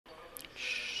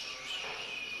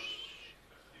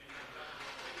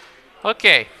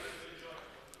Okay.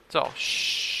 So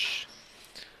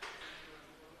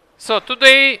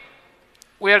today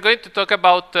we are going to talk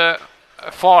about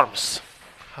forms.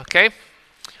 Okay.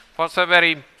 Forms are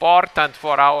very important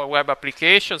for our web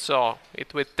application, so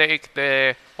it will take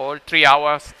the whole 3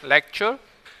 hours lecture.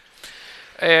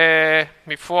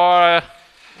 Before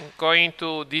going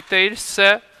to details,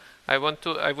 I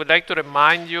would like to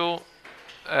remind you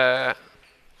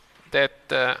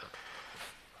that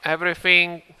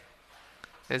everything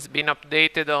has been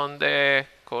updated on the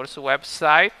course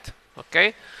website.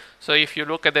 Okay, so if you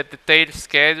look at the detailed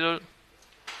schedule,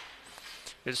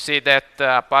 you'll see that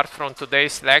apart from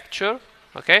today's lecture,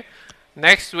 okay,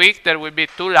 next week there will be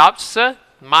 2 labs,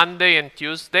 Monday and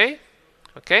Tuesday.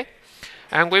 Okay,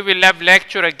 and we will have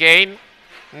lecture again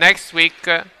next week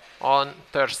on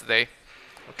Thursday.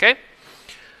 Okay,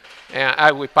 and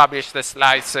I will publish the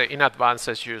slides in advance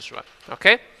as usual.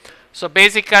 Okay, so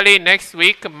basically next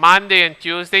week, Monday and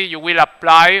Tuesday, you will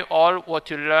apply all what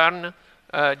you learned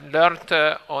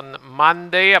on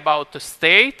Monday about the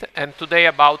state, and today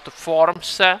about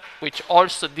forms, which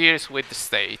also deals with the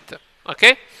state.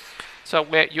 Okay, so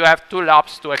you have 2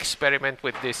 labs to experiment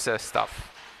with this stuff.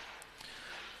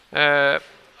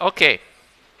 Okay,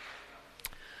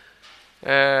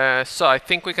 so I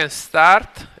think we can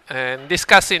start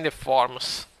discussing the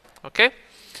forms. Okay,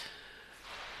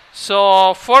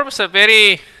 so forms are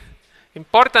very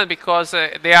important because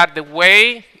they are the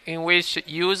way in which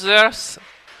users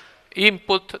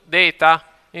input data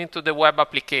into the web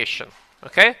application.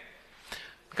 Okay,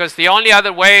 because the only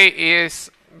other way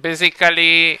is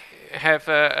basically have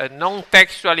a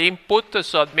non-textual input,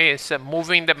 so it means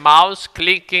moving the mouse,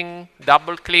 clicking,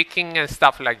 double clicking, and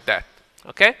stuff like that.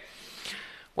 Okay,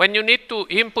 when you need to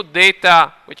input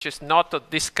data which is not of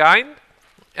this kind,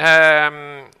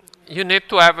 you need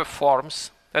to have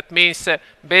forms. That means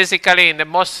basically, in the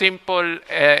most simple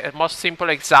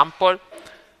example,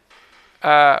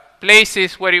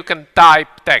 places where you can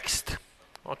type text.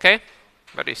 Okay,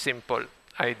 very simple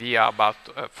idea about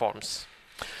forms.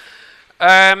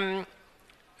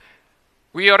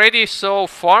 We already saw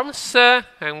forms,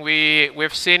 and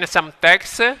we've seen some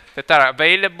texts that are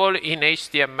available in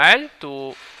HTML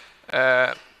to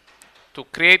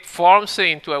create forms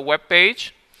into a web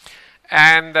page.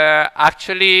 And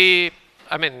actually,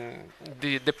 I mean,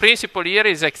 the principle here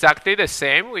is exactly the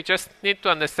same. We just need to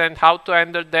understand how to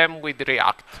handle them with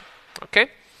React. Okay?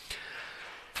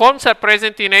 Forms are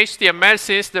present in HTML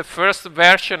since the first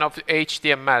version of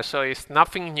HTML, so it's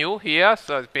nothing new here.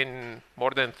 So it's been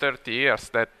more than 30 years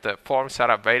that forms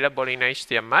are available in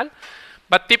HTML.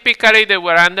 But typically, they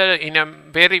were handled in a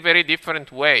very, very different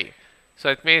way. So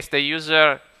it means the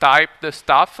user typed the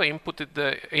stuff, inputted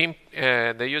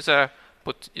the user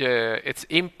put its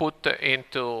input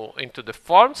into the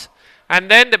forms, and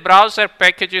then the browser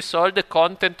packages all the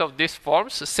content of these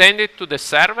forms, send it to the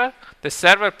server. The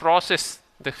server processes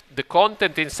the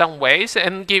content in some ways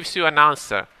and gives you an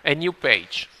answer, a new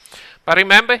page. But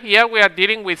remember, here we are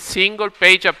dealing with single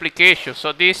page application,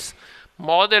 so this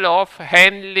model of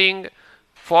handling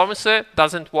forms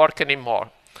doesn't work anymore.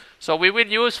 So we will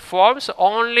use forms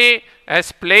only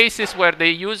as places where the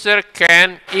user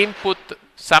can input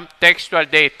some textual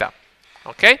data.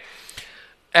 Okay,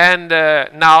 and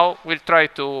now we'll try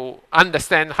to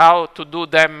understand how to do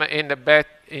them in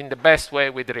the best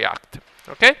way with React.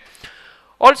 Okay,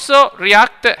 also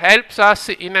React helps us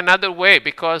in another way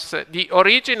because the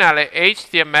original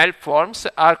HTML forms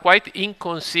are quite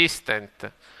inconsistent.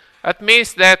 That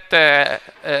means that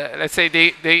let's say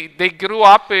they grew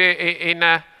up in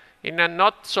a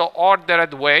not so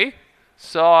ordered way.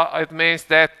 So it means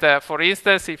that, for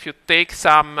instance, if you take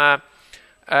some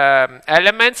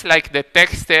elements like the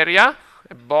text area,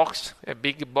 a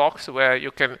big box where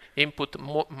you can input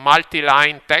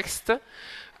multi-line text,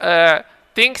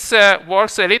 things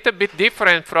works a little bit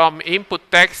different from input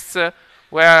text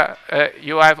where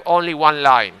you have only one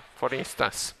line, for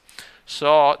instance.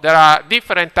 So there are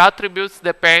different attributes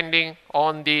depending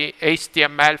on the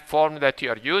HTML form that you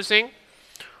are using,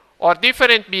 or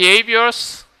different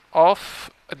behaviors of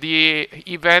the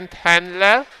event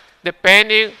handler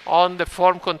depending on the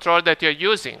form control that you're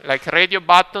using. Like radio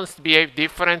buttons behave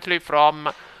differently from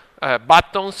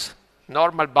buttons,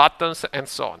 normal buttons, and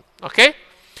so on. Okay?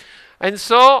 And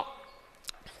so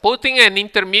putting an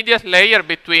intermediate layer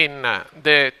between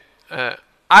the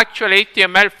actual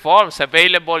HTML forms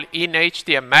available in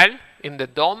HTML, in the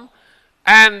DOM,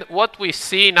 and what we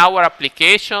see in our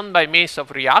application by means of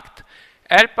React,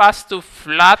 help us to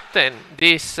flatten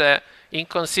this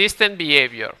inconsistent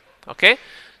behavior. Okay,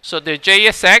 so the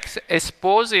JSX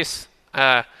exposes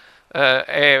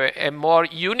a more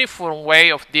uniform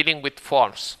way of dealing with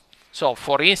forms. So,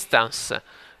 for instance,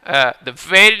 the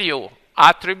value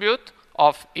attribute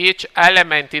of each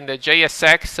element in the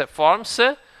JSX forms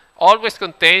always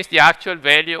contains the actual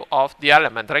value of the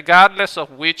element, regardless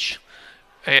of which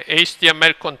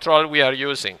HTML control we are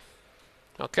using.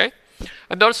 Okay?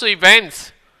 And also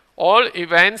events. All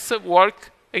events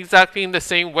work exactly in the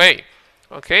same way.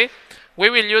 Okay? We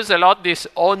will use a lot this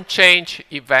onChange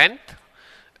event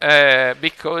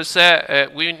because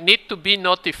we need to be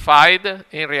notified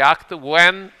in React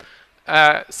when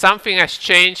something has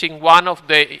changed in one of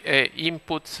the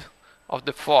inputs of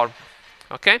the form.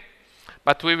 Okay?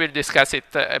 But we will discuss it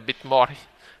a bit more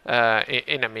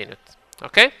in a minute.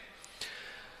 Okay?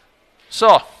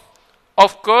 So,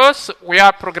 of course, we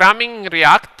are programming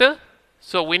React,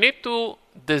 so we need to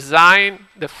design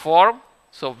the form,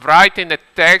 so writing the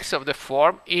text of the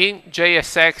form in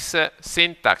JSX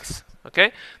syntax.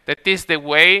 Okay? That is the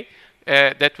way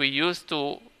that we use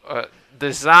to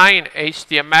design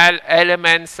HTML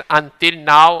elements until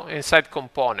now inside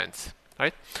components.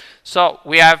 Right? So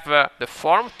we have the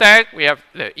form tag, we have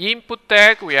the input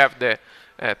tag, we have the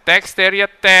text area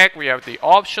tag, we have the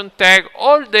option tag.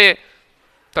 All the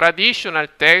traditional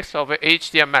tags of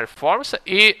HTML forms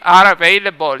are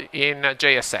available in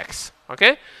JSX.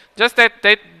 Okay? Just that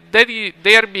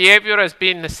their behavior has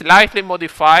been slightly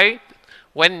modified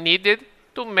when needed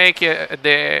to make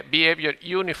the behavior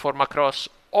uniform across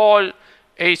all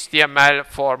HTML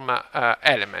form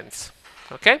elements.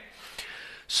 Okay?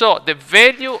 So the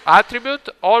value attribute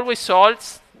always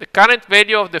holds the current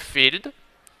value of the field.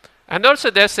 And also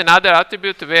there's another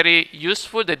attribute very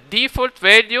useful. The default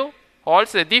value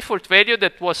holds the default value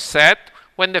that was set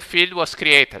when the field was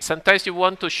created. Sometimes you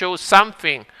want to show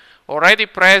something already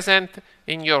present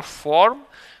in your form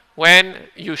when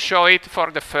you show it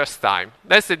for the first time.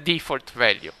 That's the default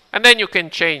value. And then you can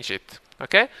change it.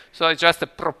 Okay? So it's just a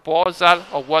proposal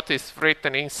of what is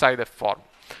written inside the form.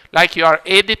 Like you are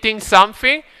editing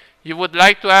something, you would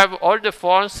like to have all the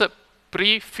forms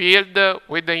pre-filled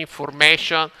with the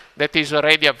information that is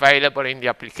already available in the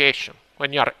application.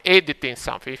 When you are editing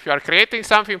something, if you are creating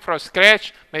something from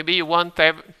scratch, maybe you want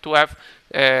to have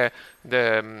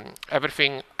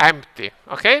everything empty.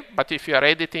 Okay? But if you are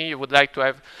editing, you would like to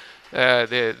have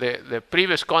the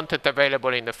previous content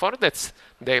available in the form. That's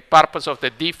the purpose of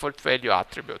the default value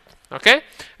attribute. Okay?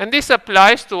 And this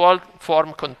applies to all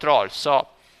form controls. So,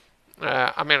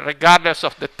 I mean, regardless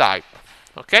of the type.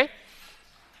 Okay?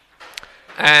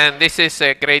 And this is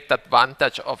a great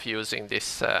advantage of using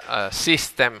this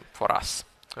system for us.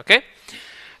 Okay?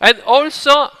 And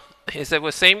also, as I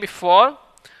was saying before,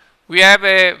 we have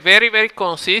a very, very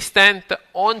consistent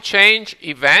onChange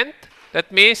event.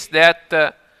 That means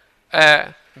that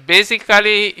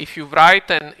basically, if you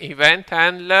write an event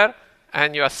handler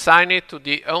and you assign it to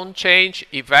the onChange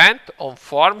event on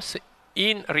forms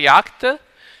in React,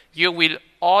 you will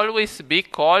always be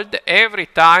called every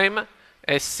time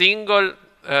each single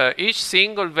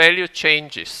value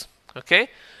changes. Okay?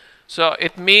 So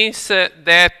it means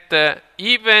that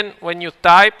even when you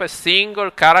type a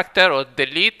single character or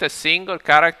delete a single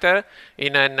character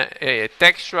in a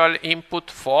textual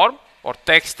input form or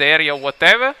text area or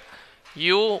whatever,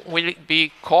 you will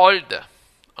be called.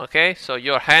 Okay? So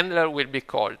your handler will be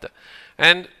called.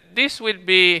 And this will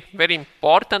be very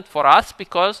important for us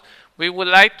because we would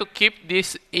like to keep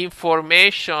this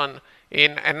information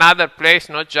in another place,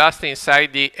 not just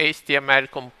inside the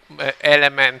HTML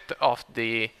element of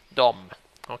the DOM.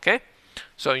 Okay?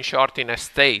 So in short, in a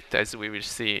state, as we will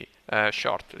see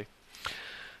shortly.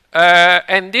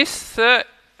 And this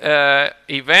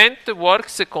event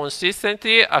works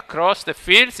consistently across the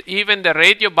fields, even the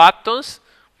radio buttons,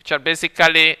 which are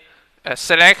basically a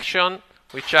selection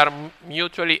which are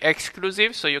mutually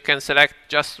exclusive, so you can select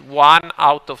just one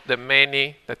out of the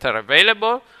many that are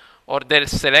available, or the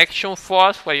selection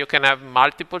force where you can have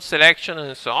multiple selections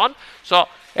and so on. So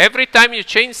every time you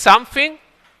change something,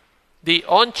 the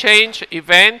onChange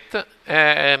event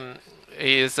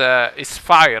is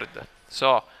fired.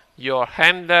 So your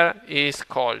handler is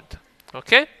called.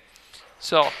 Okay?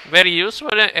 So very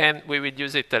useful, and we will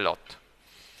use it a lot.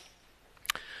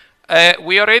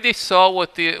 We already saw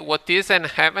what is an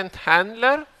event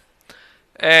handler.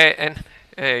 An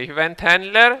event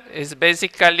handler is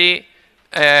basically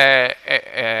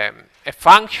a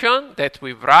function that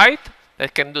we write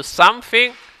that can do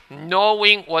something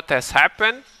knowing what has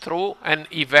happened through an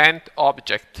event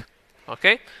object.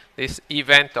 Okay? This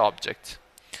event object.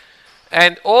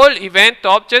 And all event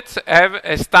objects have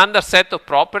a standard set of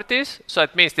properties. So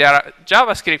it means they are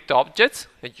JavaScript objects,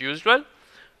 as usual.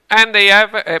 and they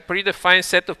have a predefined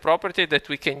set of properties that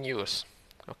we can use.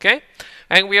 Okay,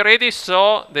 and we already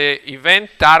saw the event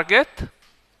target.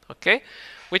 Okay,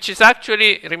 which is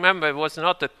actually, remember, it was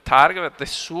not the target, but the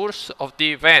source of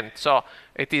the event. So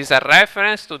it is a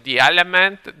reference to the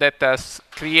element that has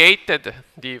created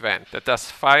the event, that has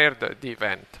fired the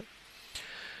event.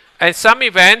 And some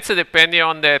events, depending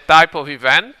on the type of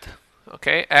event,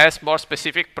 okay, has more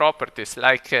specific properties.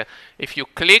 Like if you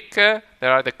click,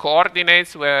 there are the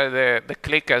coordinates where the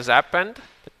click has happened,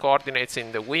 the coordinates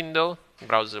in the window,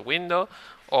 browser window,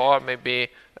 or maybe,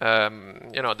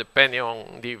 you know, depending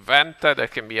on the event, there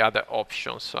can be other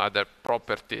options, other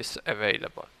properties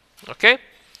available. Okay?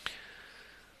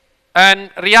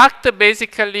 And React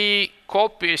basically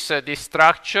copies this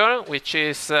structure, which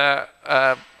is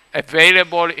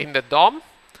available in the DOM,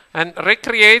 and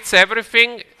recreates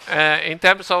everything in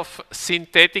terms of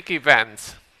synthetic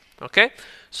events. Okay?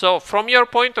 So from your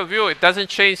point of view, it doesn't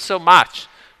change so much.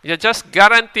 You just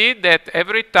guarantee that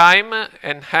every time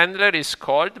an handler is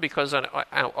called because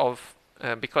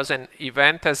because an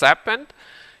event has happened,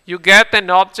 you get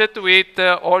an object with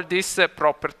all these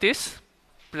properties,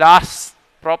 plus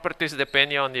properties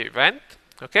depending on the event.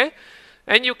 Okay?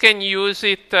 And you can use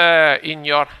it in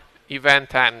your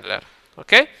event handler.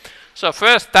 Okay? So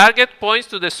first, target points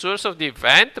to the source of the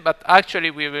event, but actually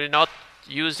we will not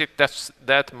use it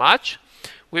that much.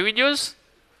 We will use,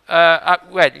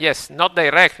 well, yes, not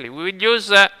directly. We will use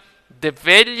the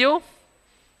value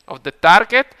of the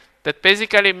target. That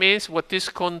basically means what is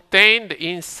contained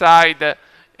inside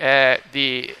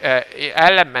the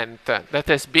element that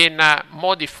has been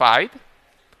modified.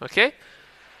 Okay?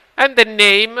 And the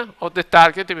name of the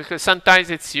target, because sometimes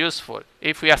it's useful.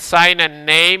 If we assign a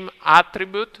name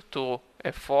attribute to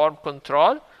a form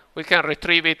control, we can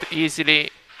retrieve it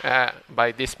easily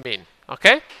by this mean.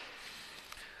 Okay?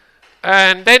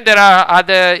 And then there are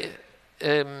other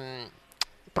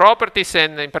properties,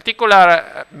 and in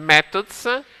particular methods,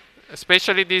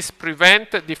 especially this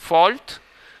prevent default,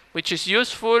 which is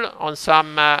useful on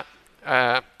some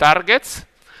targets,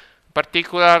 in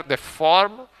particular the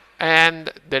form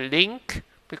and the link,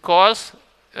 because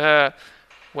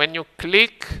when you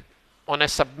click on a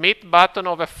submit button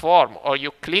of a form, or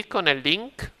you click on a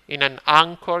link in an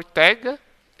anchor tag,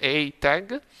 a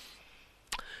tag,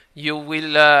 you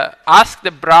will ask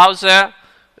the browser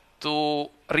to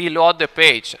reload the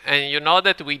page. And you know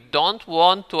that we don't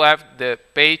want to have the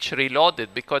page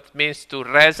reloaded, because it means to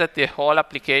reset the whole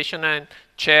application and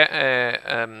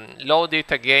load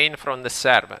it again from the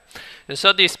server. And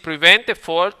so this prevent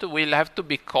default will have to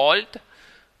be called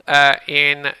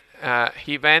in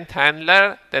event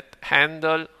handler that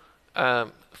handle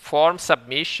form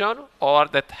submission, or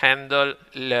that handle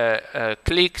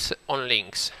clicks on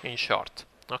links, in short.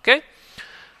 Okay?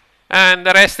 And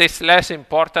the rest is less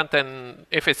important, and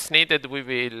if it's needed, we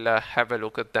will have a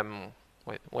look at them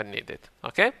when needed.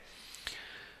 Okay?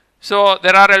 So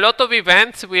there are a lot of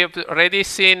events. We have already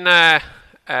seen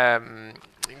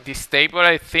this table,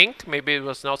 I think. Maybe it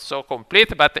was not so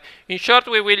complete, but in short,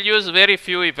 we will use very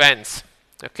few events.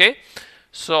 Okay?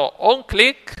 So on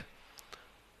click,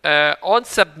 on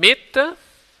submit,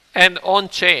 and on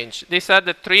change. These are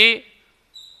the three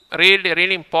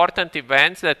really important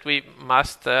events that we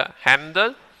must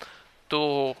handle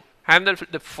to handle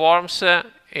the forms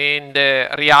in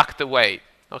the React way.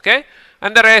 Okay?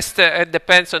 And the rest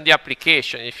depends on the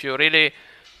application. If you really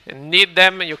need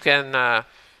them, you can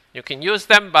use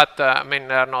them, but I mean,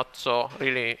 they are not so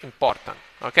really important.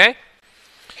 Okay?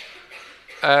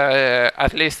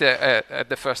 At least at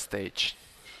the first stage.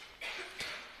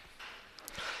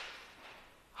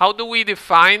 How do we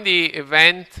define the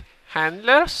event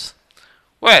handlers?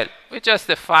 Well, we just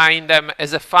define them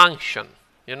as a function.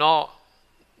 You know,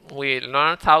 we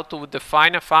learned how to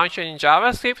define a function in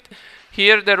JavaScript.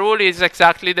 Here the rule is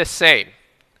exactly the same.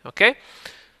 Okay?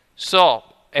 So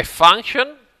a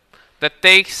function that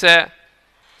takes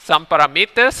some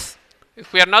parameters.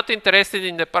 If we are not interested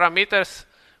in the parameters,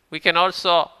 we can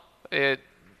also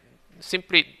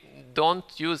simply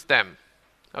don't use them.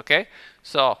 Okay?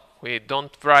 So we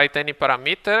don't write any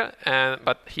parameter,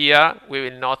 but here we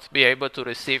will not be able to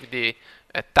receive the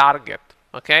target.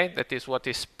 Okay? That is what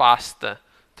is passed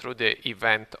through the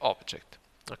event object.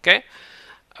 Okay?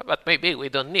 But maybe we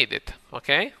don't need it.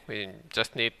 Okay? We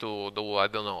just need to do, I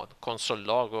don't know, console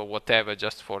log or whatever,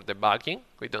 just for debugging.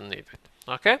 We don't need it.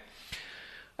 Okay?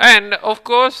 And of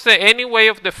course, any way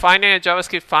of defining a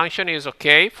JavaScript function is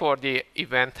okay for the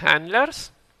event handlers.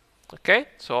 Okay?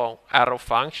 So arrow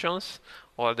functions,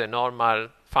 or the normal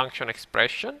function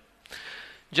expression.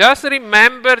 Just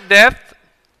remember that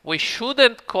we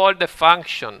shouldn't call the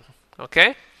function,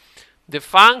 okay? the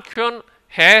function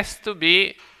has to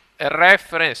be a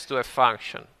reference to a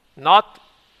function, not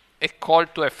a call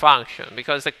to a function,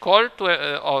 because the call to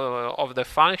of the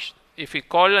function, if we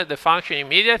call the function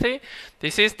immediately,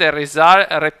 this is the result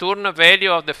return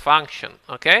value of the function,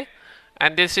 okay?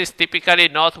 And this is typically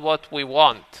not what we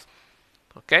want,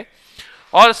 okay?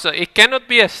 Also, it cannot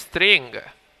be a string.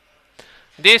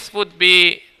 This would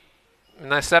be,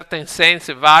 in a certain sense,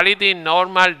 valid in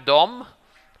normal DOM,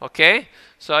 okay?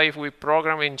 So if we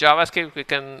program in JavaScript, we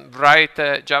can write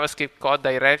JavaScript code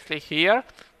directly here,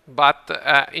 but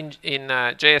in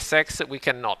JSX we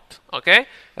cannot, okay?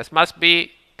 It must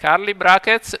be curly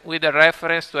brackets with a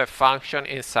reference to a function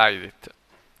inside it,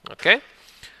 okay?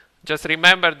 Just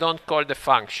remember, don't call the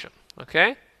function,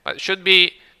 okay? But it should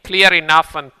be clear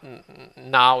enough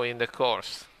now in the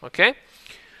course, okay?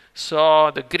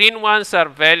 So the green ones are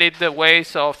valid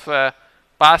ways of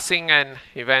passing an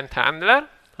event handler,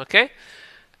 okay?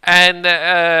 And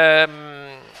the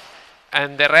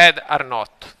red are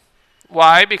not.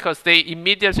 Why? Because they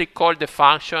immediately call the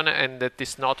function, and that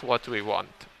is not what we want.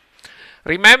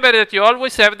 Remember that you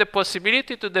always have the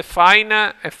possibility to define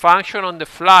a function on the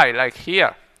fly, like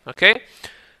here, okay?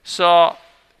 So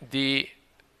the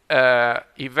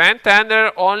event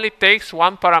handler only takes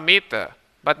one parameter,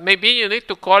 but maybe you need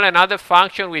to call another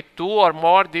function with 2 or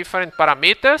more different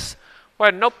parameters.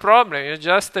 Well, no problem. You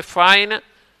just define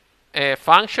a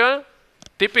function,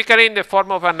 typically in the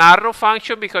form of an arrow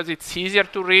function, because it's easier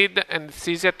to read and it's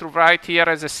easier to write here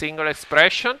as a single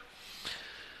expression.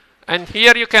 And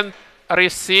here you can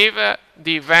receive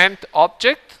the event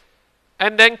object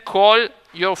and then call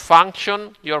your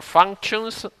function, your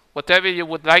functions, whatever you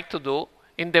would like to do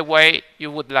in the way you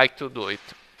would like to do it.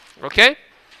 Okay?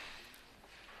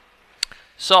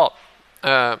 So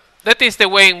that is the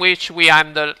way in which we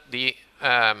handle the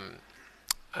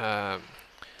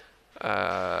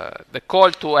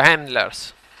call to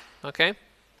handlers. Okay?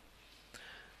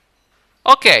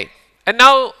 Okay, and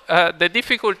now the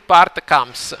difficult part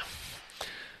comes.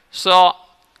 So,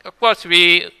 of course,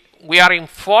 we are in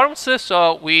forms,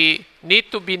 so we need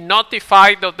to be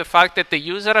notified of the fact that the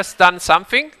user has done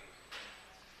something.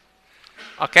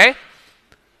 Okay?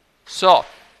 So,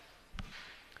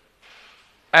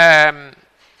 the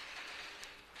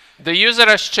user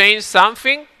has changed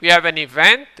something. We have an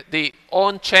event, the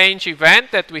onChange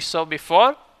event that we saw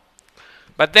before.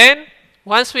 But then,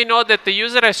 once we know that the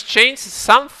user has changed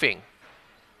something,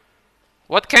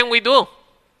 what can we do?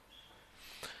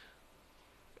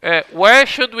 Where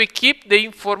should we keep the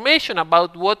information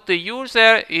about what the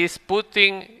user is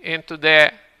putting into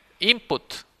the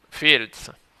input fields,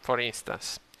 for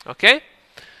instance? Okay?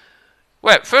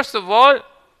 Well, first of all,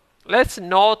 let's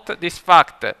note this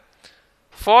fact.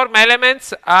 Form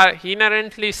elements are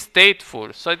inherently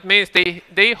stateful, so it means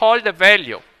they hold a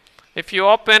value. If you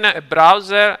open a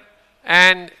browser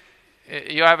and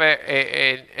you have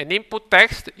an input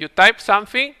text, you type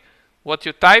something, what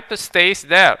you type stays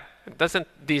there. It doesn't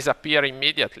disappear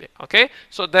immediately, okay?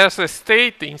 So there's a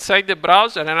state inside the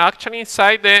browser and actually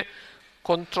inside the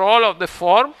control of the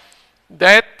form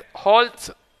that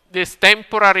holds this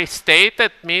temporary state.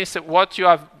 That means what you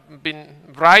have been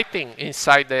writing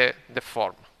inside the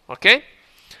form, okay?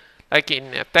 Like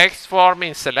in a text form,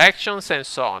 in selections, and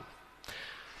so on.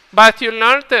 But you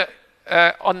learned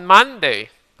on Monday,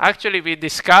 actually we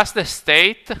discussed the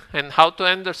state and how to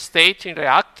handle state in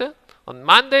React on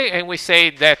Monday, and we say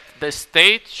that the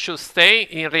state should stay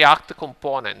in React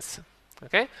components,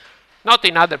 okay? Not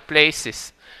in other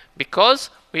places,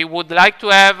 because we would like to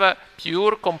have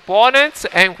pure components,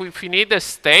 and if we need a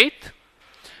state,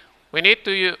 we need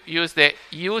to use the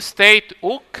useState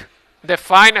hook,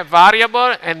 define a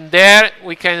variable, and there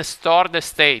we can store the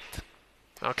state,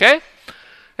 okay?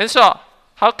 And so,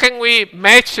 how can we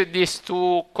match these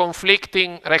two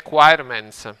conflicting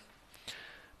requirements?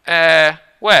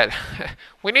 Well,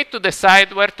 we need to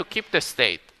decide where to keep the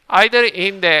state, either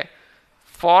in the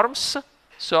forms,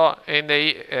 so in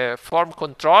the form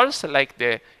controls, like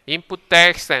the input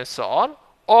text and so on,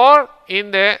 or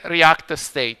in the React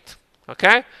state,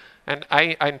 okay? And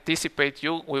I anticipate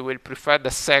we will prefer the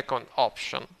second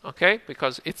option, okay?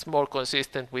 Because it's more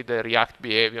consistent with the React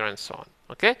behavior and so on,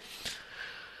 okay?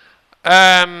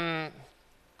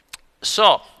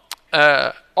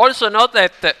 Also note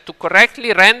that to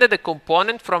correctly render the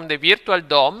component from the virtual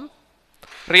DOM,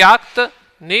 React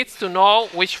needs to know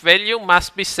which value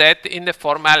must be set in the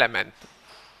form element.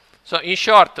 So in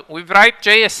short, we write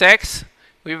JSX,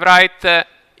 we write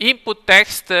input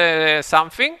text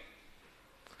something,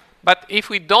 but if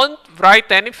we don't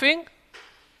write anything,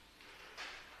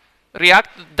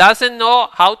 React doesn't know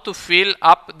how to fill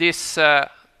up this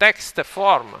text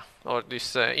form, or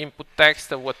this input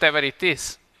text, whatever it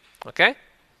is, okay?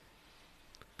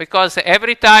 Because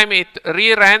every time it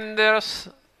re-renders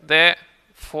the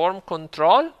form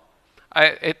control,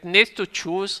 it needs to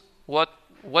choose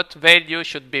what value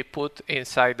should be put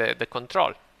inside the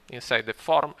control, inside the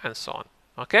form, and so on,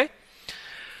 okay?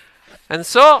 And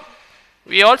so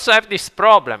we also have this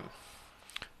problem.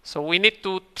 So we need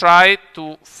to try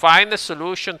to find a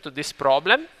solution to this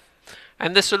problem.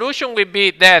 And the solution will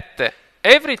be that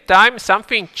every time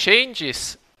something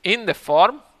changes in the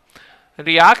form,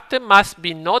 React must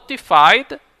be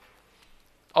notified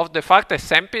of the fact that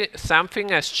something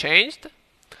has changed,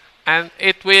 and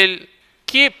it will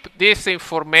keep this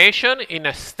information in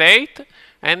a state,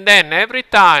 and then every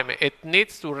time it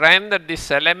needs to render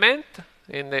this element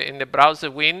in the browser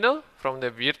window from the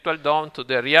virtual DOM to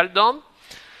the real DOM,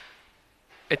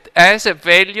 it has a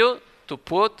value to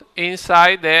put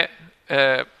inside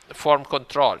the form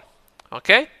control,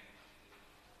 okay?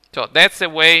 So that's the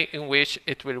way in which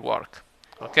it will work,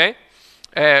 okay?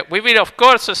 We will, of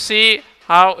course, see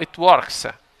how it works.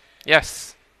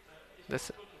 Yes?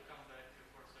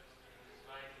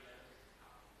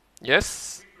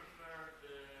 Yes? We prefer the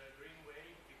green way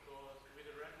because with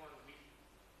the red one we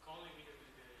call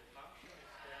immediately the function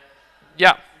instead.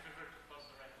 Yeah. We prefer to pass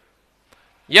the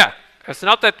reference. Yeah. It's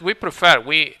not that we prefer.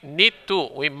 We need to.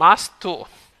 We must to.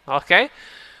 Okay?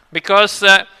 Because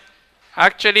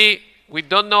actually we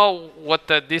don't know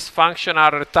what these functions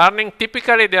are returning.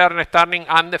 Typically they are returning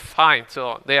undefined,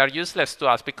 so they are useless to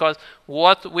us, because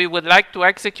what we would like to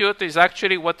execute is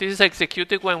actually what is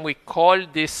executed when we call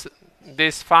these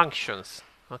functions,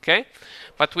 okay?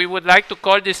 But we would like to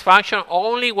call this function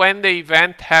only when the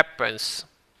event happens,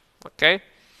 okay?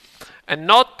 And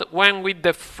not when we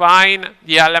define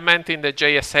the element in the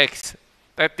JSX.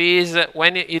 That is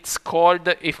when it's called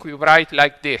if we write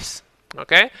like this,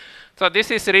 okay? So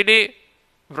this is really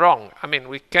wrong. I mean,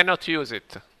 we cannot use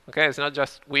it, okay? It's not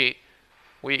just we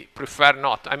prefer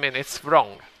not. I mean, it's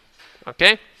wrong,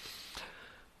 okay?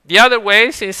 The other way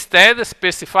is instead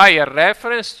specify a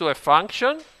reference to a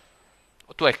function,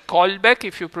 to a callback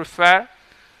if you prefer,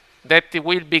 that it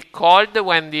will be called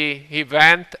when the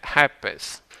event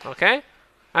happens, okay?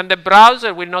 And the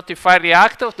browser will notify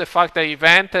React of the fact the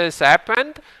event has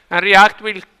happened, and React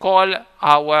will call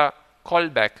our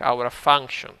callback, our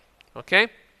function, okay?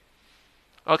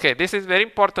 Okay, this is very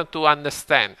important to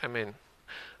understand. I mean,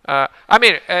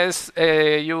 as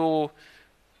you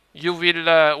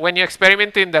will, when you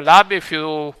experiment in the lab, if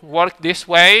you work this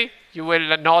way, you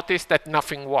will notice that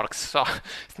nothing works. So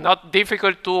it's not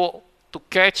difficult to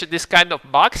catch this kind of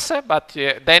bugs, but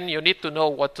then you need to know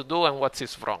what to do and what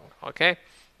is wrong, okay?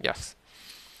 Yes.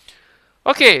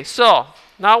 Okay, so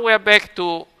now we are back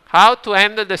to how to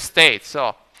handle the state.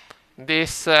 So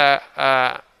this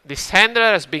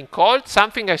handler has been called,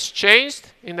 something has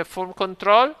changed in the form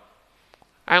control,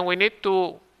 and we need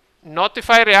to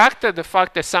notify React the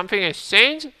fact that something has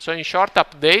changed. So in short,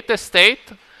 update the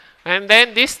state, and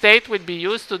then this state will be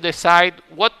used to decide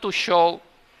what to show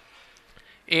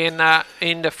in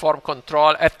the form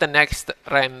control at the next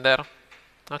render,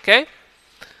 okay?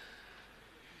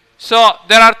 So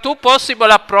there are two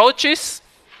possible approaches.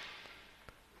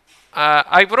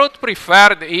 I wrote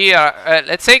preferred here.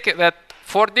 Let's say that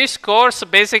for this course,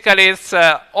 basically it's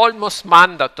almost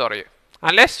mandatory.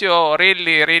 Unless you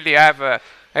really have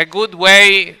a good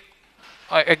way,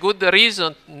 a good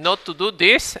reason not to do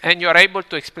this, and you're able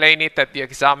to explain it at the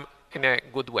exam in a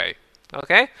good way,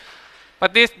 okay?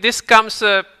 But this comes,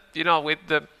 you know, with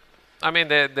the, I mean,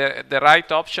 the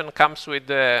right option comes with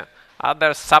the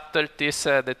other subtleties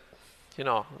that, you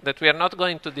know, that we are not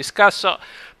going to discuss. So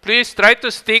please try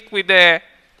to stick with the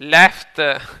left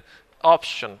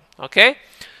option, okay?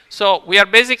 So we are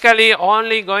basically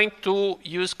only going to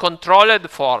use controlled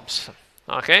forms,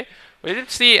 okay? We'll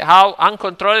see how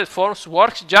uncontrolled forms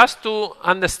works just to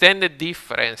understand the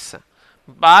difference.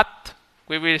 But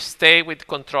we will stay with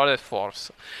controlled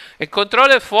forms. And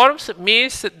controlled forms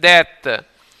means that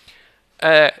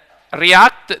the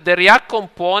React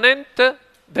component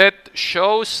that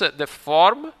shows the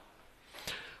form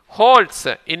holds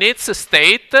in its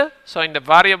state, so in the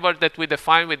variable that we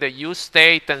define with the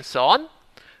useState and so on,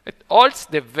 it holds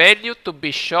the value to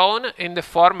be shown in the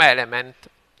form element,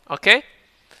 okay?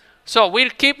 So we'll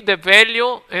keep the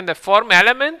value in the form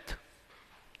element,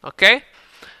 okay?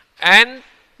 And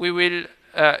we will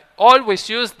always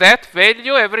use that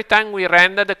value every time we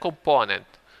render the component.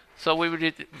 So we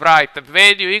will write a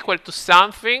value equal to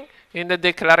something in the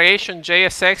declaration,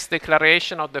 JSX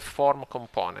declaration of the form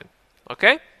component,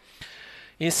 okay?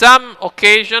 In some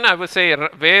occasion, I would say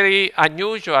very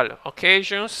unusual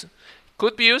occasions,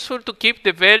 could be useful to keep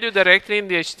the value directly in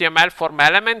the HTML form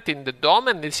element in the DOM,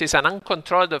 and this is an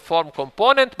uncontrolled form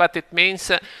component, but it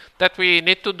means that we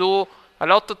need to do a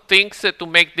lot of things to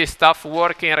make this stuff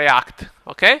work in React,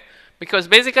 okay? Because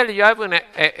basically you have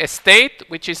a state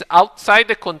which is outside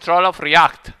the control of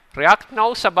React. React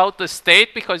knows about the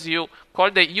state because you call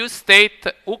the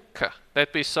useState hook that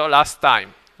we saw last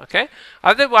time. Okay?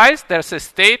 Otherwise, there's a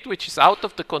state which is out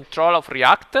of the control of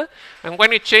React, and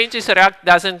when it changes, React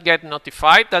doesn't get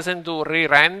notified, doesn't do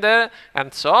re-render,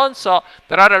 and so on. So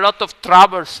there are a lot of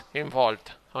troubles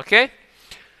involved. Okay?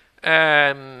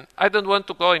 I don't want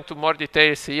to go into more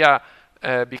details here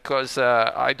because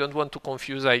I don't want to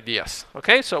confuse ideas.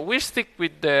 Okay? So we'll stick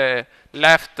with the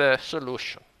left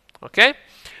solution. Okay?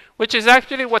 Which is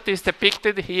actually what is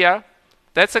depicted here.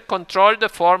 That's a controlled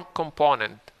form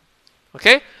component.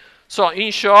 Okay, so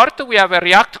in short, we have a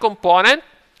React component.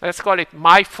 Let's call it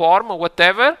my form or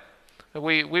whatever.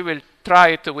 We will try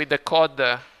it with the code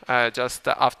just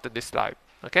after this slide.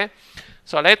 Okay,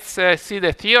 so let's see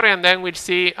the theory and then we'll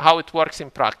see how it works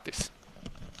in practice.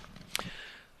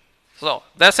 So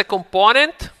that's a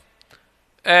component.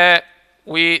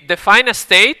 We define a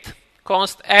state,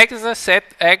 const x, set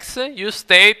x, use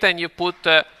state, and you put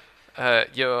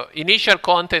your initial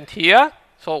content here.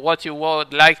 So what you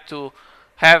would like to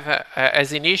have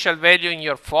as initial value in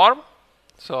your form.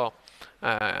 So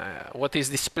what is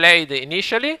displayed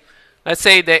initially. Let's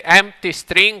say the empty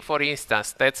string, for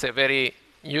instance. That's a very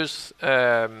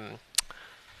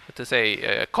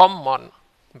common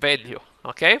value,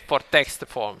 okay, for text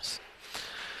forms.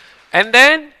 And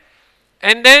then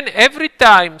every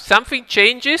time something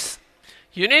changes,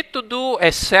 you need to do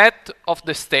a set of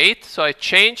the state, so a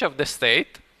change of the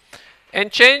state, and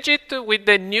change it with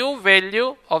the new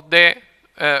value of the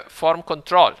form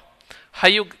control.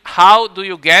 How do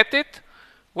you get it?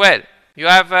 Well, you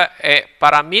have a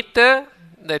parameter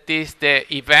that is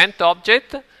the event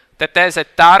object that has a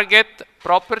target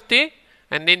property,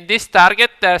 and in this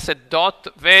target there's a dot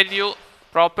value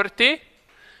property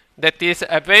that is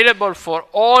available for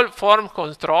all form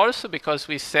controls, because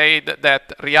we said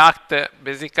that React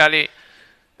basically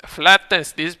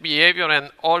flattens this behavior and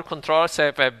all controls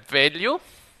have a value,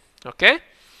 okay?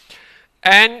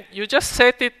 And you just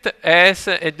set it as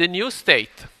the new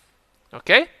state,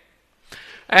 okay?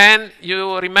 And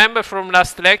you remember from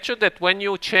last lecture that when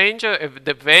you change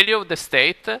the value of the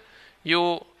state,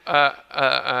 you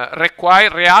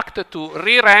require React to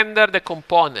re-render the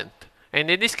component. And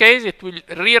in this case, it will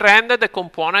re-render the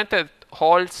component that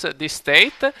holds this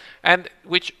state, and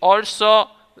which also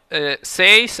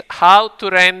says how to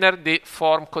render the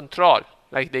form control,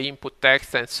 like the input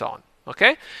text and so on.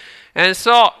 Okay? And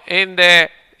so in the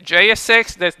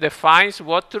JSX that defines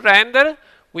what to render,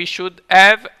 we should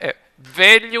have a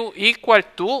value equal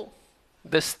to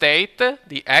the state,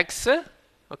 the x,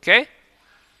 okay,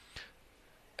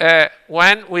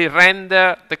 when we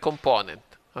render the component.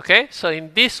 Okay, so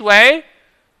in this way,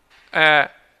 the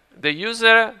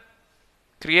user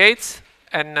creates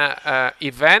an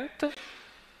event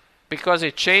because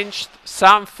it changed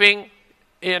something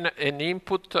in an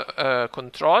input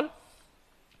control,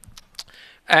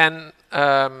 and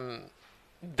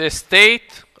the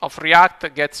state of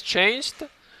React gets changed,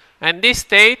 and this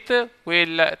state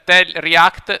will tell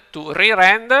React to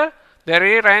re-render. The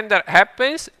re-render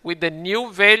happens with the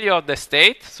new value of the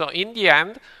state, so in the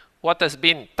end, what has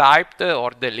been typed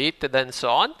or deleted and so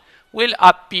on will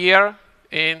appear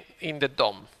in the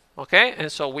DOM, okay?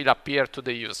 And so will appear to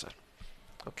the user,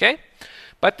 okay?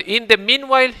 But in the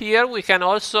meanwhile here, we can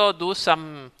also do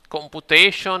some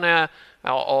computation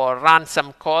or run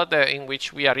some code in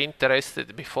which we are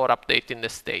interested before updating the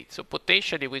state. So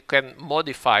potentially we can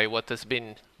modify what is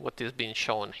being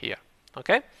shown here,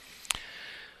 okay?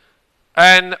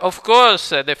 And of course,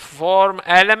 the form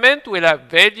element will have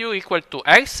value equal to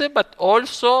x, but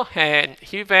also an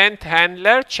event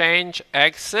handler change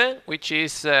x, which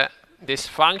is this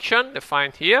function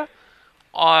defined here,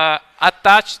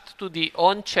 attached to the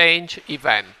onChange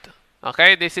event.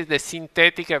 Okay, this is the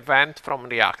synthetic event from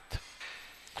React.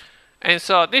 And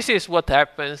so this is what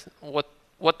happens.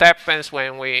 What happens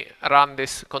when we run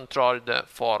this controlled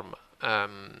form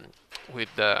with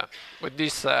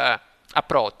this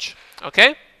approach.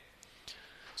 Okay,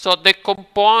 so the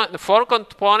form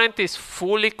component is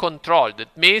fully controlled. It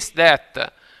means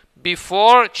that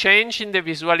before changing the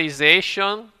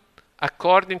visualization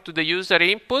according to the user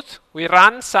input, we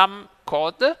run some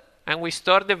code and we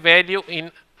store the value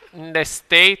in the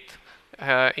state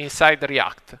inside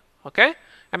React. Okay,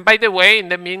 and by the way, in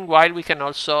the meanwhile, we can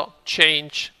also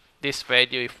change this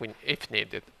value if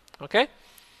needed. Okay,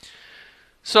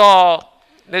 so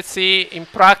let's see in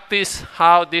practice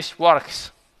how this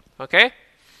works. Okay?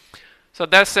 So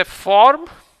there's a form,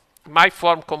 my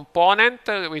form component,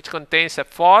 which contains a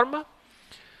form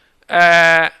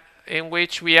in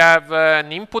which we have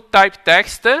an input type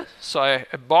text, so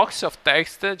a box of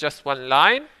text, just one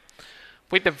line,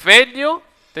 with a value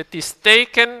that is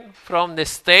taken from the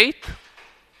state.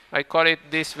 I call it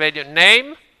this value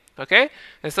name. Okay?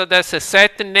 And so there's a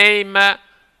set name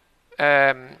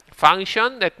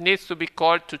function that needs to be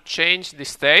called to change the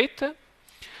state.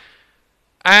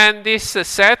 And this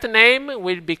set name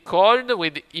will be called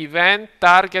with event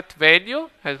target value,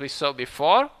 as we saw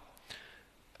before,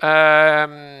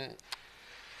 where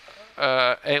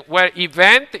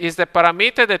event is the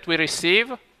parameter that we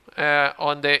receive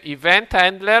on the event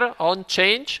handler on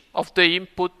change of the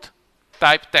input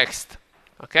type text,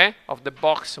 okay, of the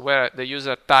box where the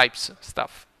user types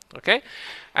stuff, okay?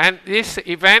 And this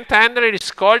event handler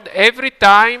is called every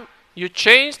time you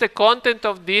change the content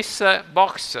of this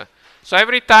box. So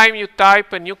every time you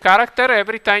type a new character,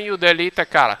 every time you delete a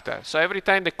character. So every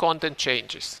time the content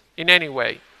changes in any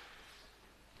way.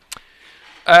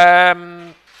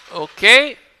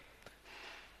 Okay.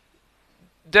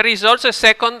 There is also a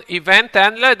second event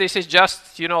handler. This is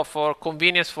just, you know, for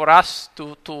convenience for us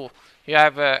to you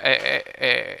have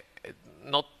a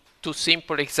not too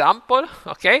simple example.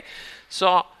 Okay.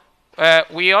 So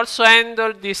we also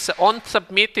handle this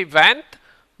onSubmit event,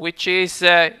 which is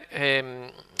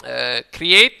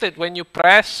created when you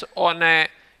press on a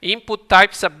input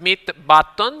type submit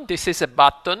button. This is a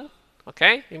button,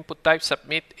 okay? Input type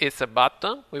submit is a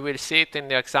button. We will see it in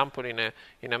the example in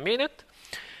a minute.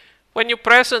 When you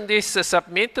press on this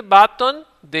submit button,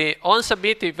 the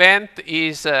onSubmit event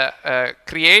is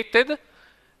created,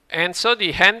 and so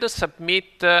the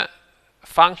handSubmit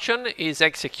function is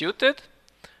executed.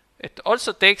 It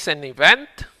also takes an event,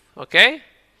 okay,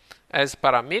 as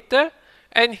parameter.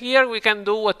 And here we can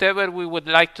do whatever we would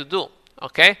like to do,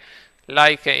 okay?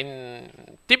 Like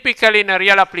typically in a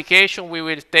real application, we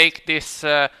will take this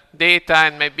data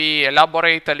and maybe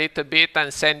elaborate a little bit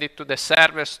and send it to the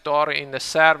server, store in the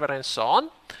server, and so on.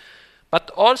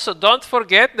 But also don't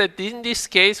forget that in this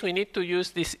case, we need to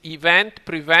use this event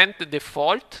prevent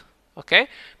default, okay?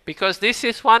 Because this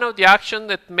is one of the actions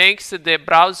that makes the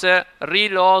browser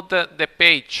reload the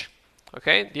page,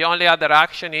 okay? The only other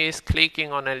action is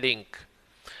clicking on a link.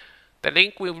 The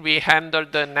link will be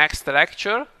handled the next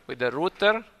lecture with the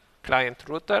router, client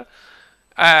router.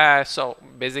 So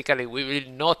basically, we will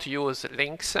not use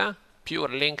links, pure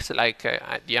links like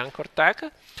the anchor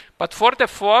tag. But for the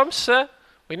forms,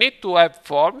 we need to have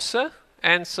forms.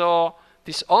 And so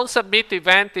this onSubmit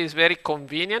event is very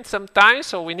convenient sometimes.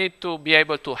 So we need to be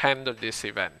able to handle this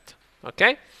event.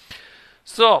 Okay?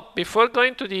 So before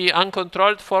going to the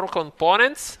uncontrolled form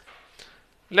components,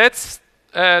 let's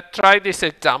try this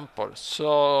example.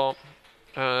 So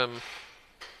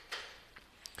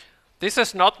this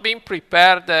has not been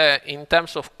prepared in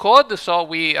terms of code, so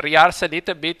we rehearse a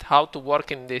little bit how to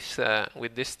work in this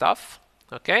with this stuff.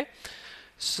 Okay,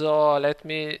 so let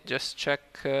me just check.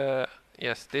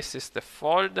 Yes, this is the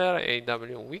folder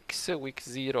AW-Wix,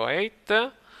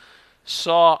 Wix08.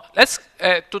 So let's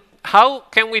how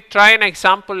can we try an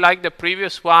example like the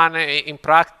previous one in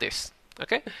practice?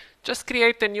 Okay. Just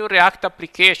create a new React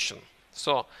application.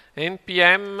 So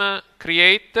npm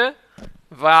create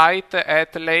write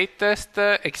at latest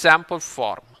example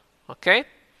form. Okay?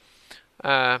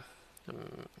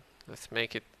 Let's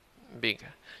make it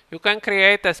bigger. You can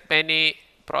create as many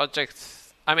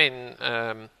projects. I mean,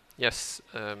 yes,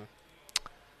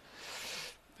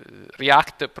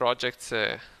 React projects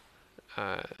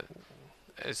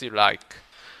as you like.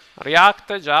 React,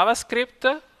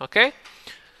 JavaScript. Okay?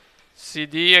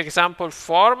 cd example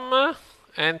form,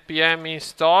 npm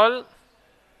install,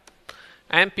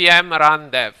 npm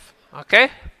run dev. Okay?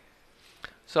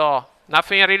 So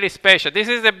nothing really special. This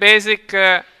is the basic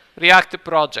React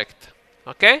project.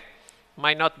 Okay?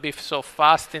 Might not be so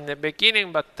fast in the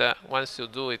beginning, but once you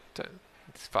do it,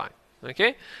 it's fine.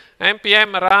 Okay?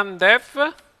 npm run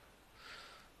dev.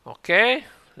 Okay?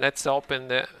 Let's open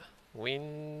the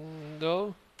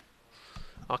window.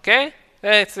 Okay?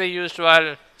 It's the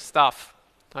usual stuff.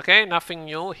 Okay, nothing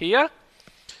new here.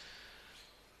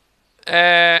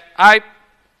 I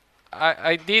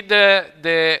did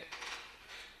the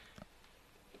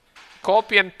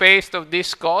copy and paste of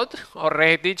this code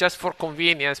already just for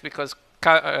convenience, because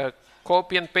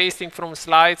copy and pasting from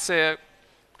slides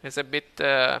is a bit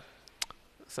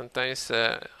sometimes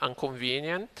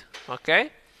inconvenient.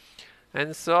 Okay,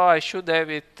 and so I should have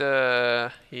it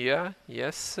here.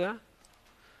 Yes.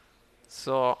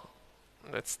 So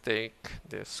let's take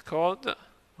this code.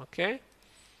 Okay.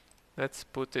 Let's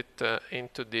put it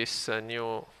into this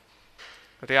new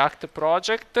React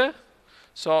project.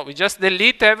 So we just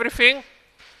delete everything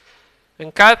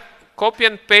and copy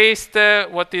and paste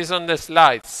what is on the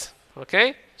slides.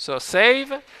 Okay, so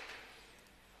save,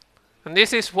 and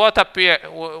this is what appears.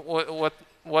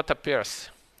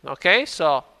 Okay,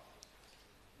 so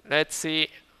let's see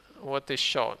what is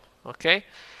shown. Okay,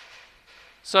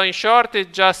 so in short,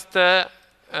 it's just a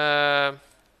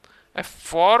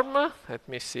form. Let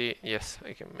me see. Yes,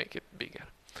 I can make it bigger.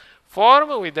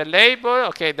 Form with a label.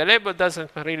 Okay, the label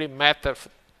doesn't really matter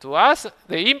to us.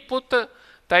 The input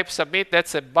type submit,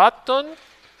 that's a button,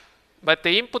 but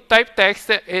the input type text,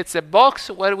 it's a box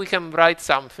where we can write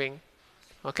something.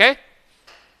 Okay?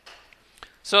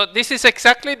 So this is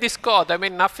exactly this code. I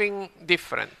mean, nothing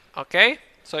different. Okay?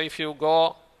 So if you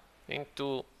go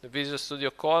into the Visual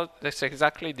Studio Code, that's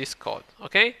exactly this code.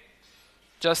 Okay?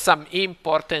 Just some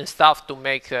important stuff to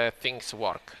make things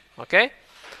work. Okay?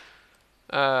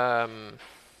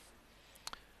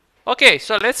 Okay,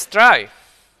 so let's try.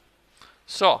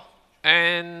 So,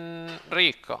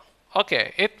 Enrico.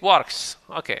 Okay, it works.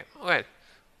 Okay, well,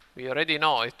 we already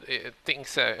know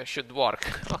things should work.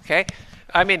 Okay,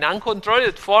 I mean,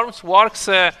 uncontrolled forms works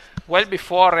well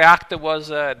before React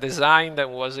was designed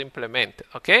and was implemented.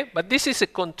 Okay, but this is a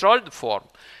controlled form.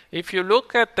 If you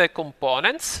look at the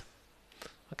components,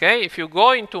 okay, if you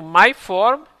go into my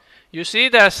form, you see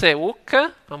there's a hook.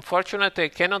 Unfortunately, I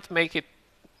cannot make it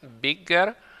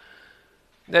bigger.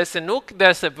 There's a hook,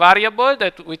 there's a variable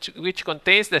that which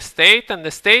contains the state, and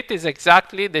the state is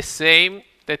exactly the same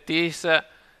that is,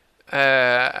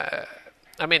 I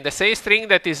mean, the same string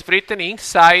that is written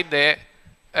inside the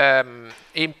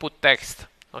input text.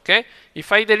 Okay?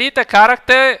 If I delete a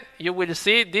character, you will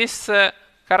see this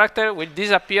character will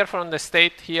disappear from the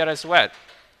state here as well.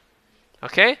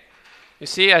 Okay? You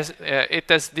see as it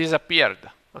has disappeared.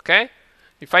 Okay?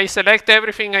 If I select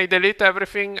everything, I delete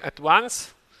everything at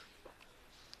once,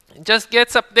 it just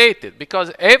gets updated,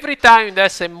 because every time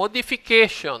there's a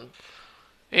modification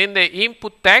in the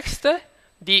input text,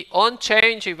 the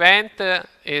onChange event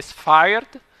is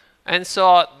fired, and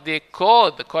so the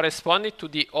code corresponding to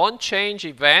the onChange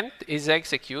event is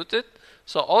executed.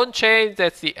 So onChange,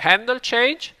 that's the handle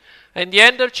change, and the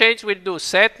handle change will do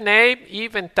set name,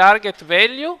 even target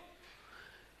value,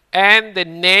 and the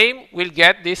name will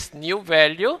get this new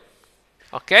value.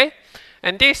 Okay?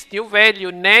 And this new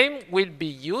value name will be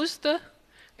used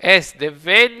as the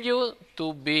value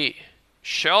to be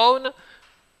shown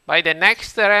by the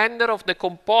next render of the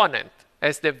component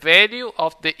as the value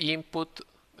of the input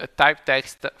type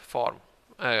text form,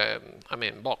 I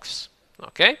mean box.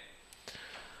 Okay?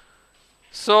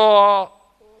 So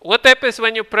what happens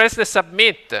when you press the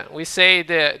submit? We say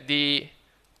the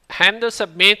handle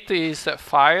submit is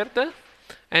fired,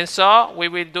 and so we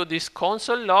will do this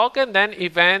console log and then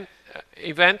event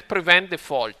prevent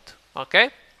default. Okay,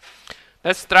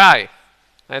 let's try.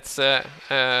 Let's WA,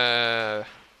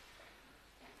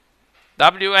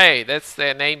 that's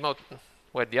the name of,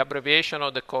 well, the abbreviation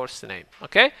of the course name.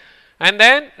 Okay, and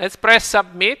then let's press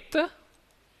submit.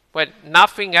 Well,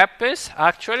 nothing happens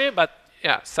actually, but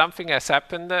yeah, something has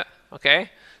happened. Okay,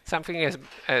 something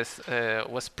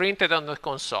was printed on the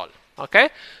console. Okay,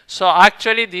 so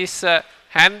actually this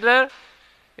handler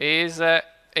is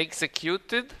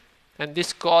executed, and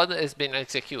this code has been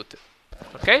executed.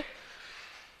 Okay?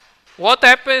 What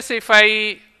happens if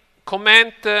I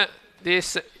comment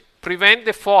this prevent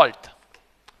default?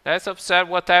 Let's observe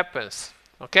what happens.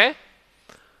 Okay?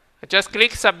 I just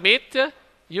click submit.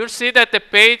 You'll see that the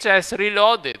page has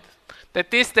reloaded.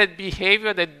 That is the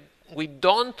behavior that we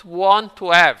don't want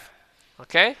to have.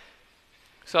 Okay?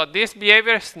 So this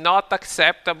behavior is not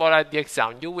acceptable at the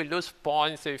exam. You will lose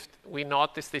points if we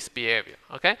notice this behavior.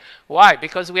 Okay? Why?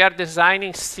 Because we are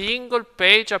designing single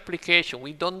page application.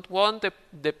 We don't want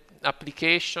the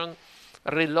application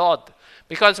reload.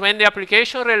 Because when the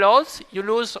application reloads, you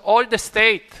lose all the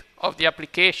state of the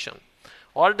application.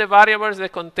 All the variables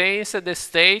that contains the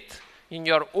state in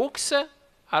your hooks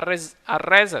are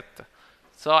reset.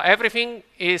 So everything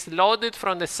is loaded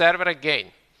from the server again.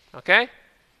 Okay?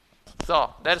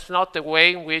 So that's not the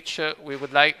way in which we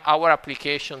would like our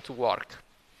application to work.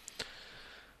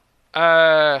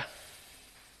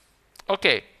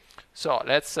 Okay, so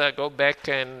let's go back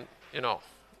and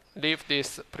leave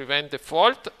this prevent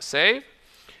default, save.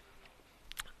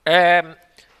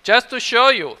 Just to show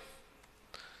you,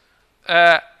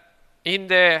 in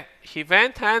the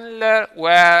event handler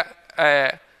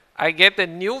where I get the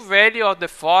new value of the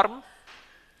form,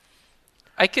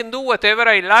 I can do whatever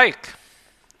I like.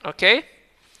 Okay,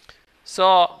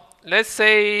 so let's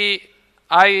say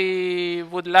I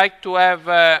would like to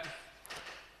have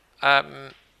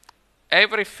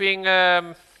everything.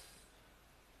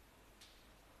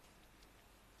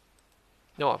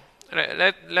 No,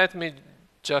 let me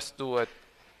just do a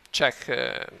check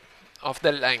of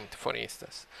the length, for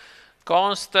instance.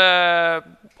 Const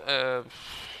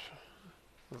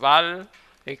val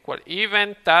equal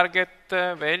event target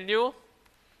value.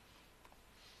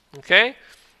 Okay,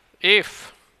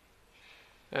 if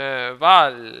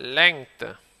val length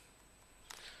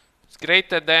is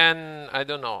greater than, I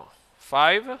don't know,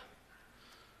 5,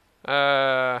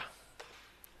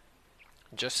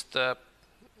 just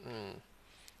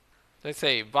let's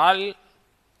say val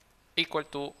equal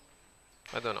to,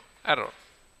 I don't know, error.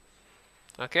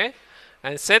 Okay,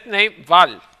 and set name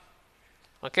val.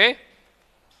 Okay,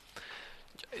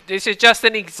 this is just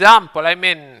an example. I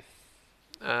mean,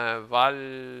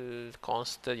 val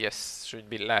const, yes, should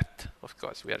be let. Of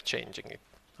course, we are changing it.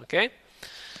 Okay,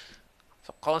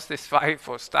 so const is 5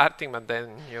 for starting, but then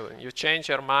you change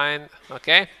your mind.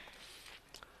 Okay,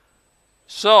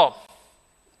 so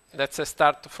let's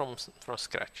start from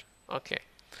scratch. Okay,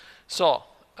 so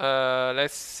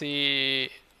let's see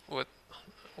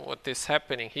what is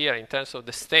happening here in terms of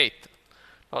the state.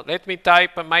 Well, let me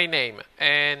type my name,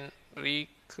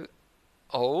 Enrico.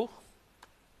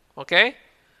 Okay,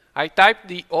 I type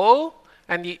the O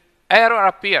and the error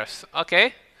appears.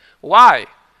 Okay, why?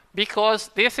 Because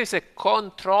this is a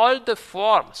controlled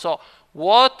form. So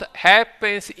what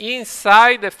happens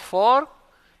inside the form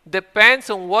depends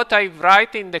on what I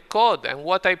write in the code and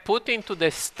what I put into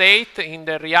the state in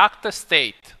the React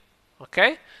state.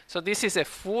 Okay, so this is a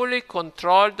fully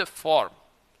controlled form.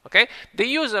 Okay, the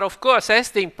user, of course, has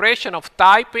the impression of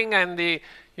typing, and the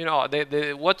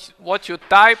what you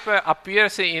type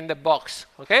appears in the box.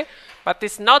 Okay, but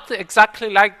it's not exactly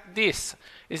like this.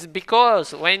 It's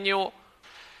because when you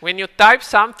type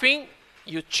something,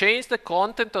 you change the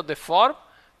content of the form,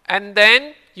 and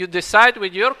then you decide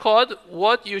with your code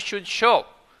what you should show,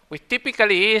 which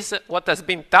typically is what has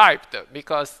been typed,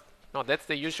 because that's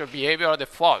the usual behavior of the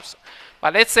forms.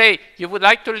 But let's say you would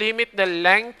like to limit the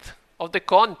length of the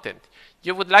content.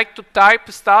 You would like to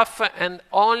type stuff and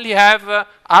only have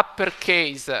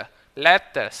uppercase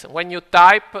letters. When you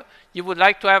type, you would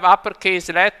like to have uppercase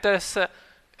letters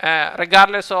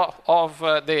regardless of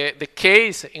the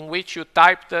case in which you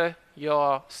typed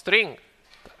your string.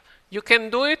 You can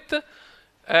do it,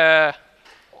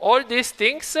 all these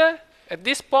things at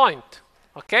this point.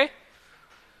 Okay?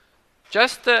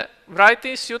 Just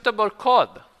writing suitable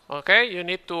code. Okay? You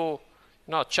need to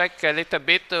check a little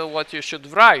bit what you should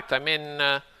write. I mean,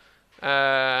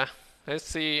 let's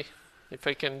see if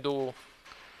I can do.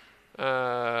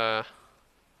 Let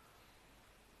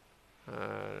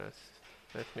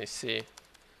me see.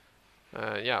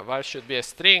 Yeah, val should be a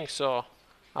string, so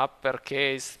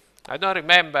uppercase. I don't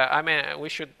remember. I mean, we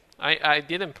should. I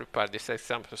didn't prepare this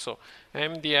example, so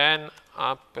mdn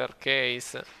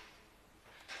uppercase.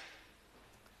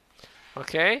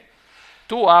 Okay,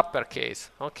 2 uppercase.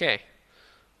 Okay.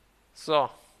 So,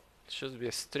 it should be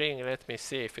a string. Let me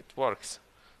see if it works.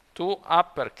 2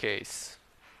 uppercase.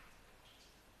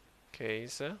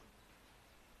 Case.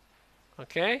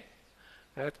 Okay.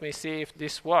 Let me see if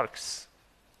this works.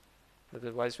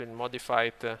 Otherwise, we'll modify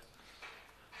it.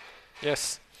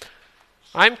 Yes.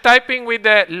 I'm typing with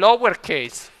the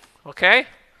lowercase. Okay.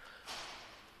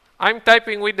 I'm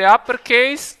typing with the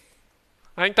uppercase.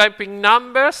 I'm typing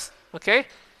numbers. Okay.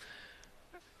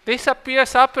 This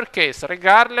appears uppercase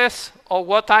regardless of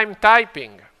what I'm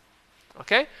typing.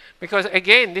 Okay? Because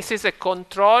again, this is a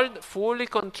controlled, fully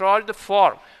controlled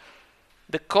form.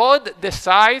 The code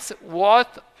decides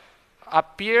what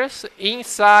appears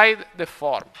inside the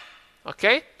form.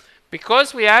 Okay?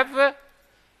 Because we have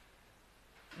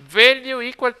value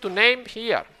equal to name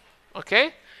here.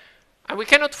 Okay? And we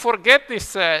cannot forget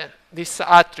this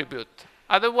attribute.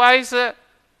 Otherwise,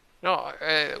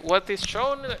 what is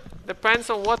shown depends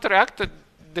on what React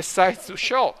decides to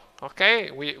show,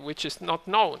 okay, which is not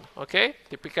known, okay?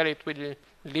 Typically, it will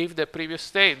leave the previous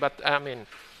state, but I mean,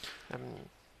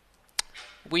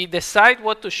 we decide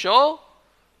what to show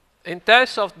in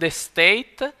terms of the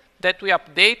state that we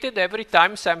updated every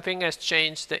time something has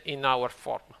changed in our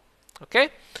form,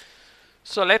 okay?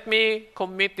 So let me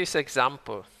commit this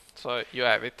example, so you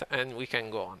have it, and we can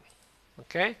go on,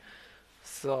 okay?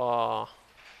 So,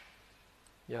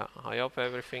 yeah, I hope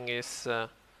everything is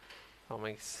some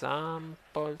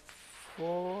example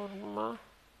form.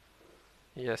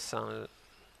 Yes,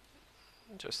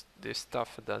 just this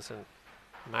stuff doesn't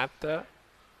matter.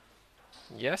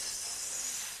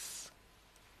 Yes.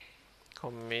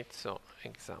 Commit, so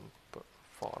example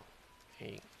form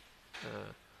in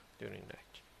during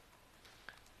lecture.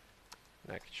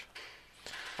 lecture.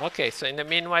 Okay, so in the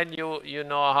meanwhile, you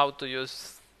know how to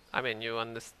use, I mean, you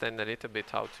understand a little bit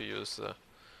how to use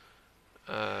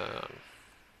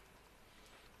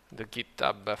the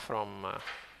GitHub from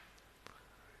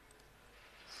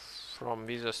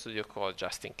Visual Studio Code,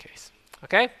 just in case.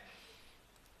 Okay?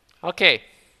 Okay.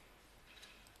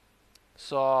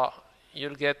 So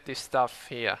you'll get this stuff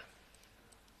here.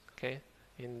 Okay?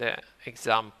 In the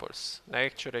examples.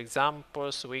 Lecture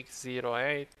examples, week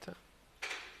 08.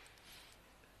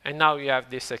 And now you have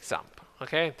this example.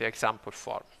 Okay? The example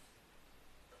form.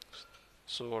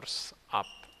 Source up.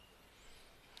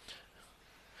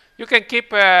 You can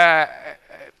keep a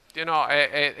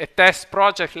test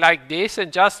project like this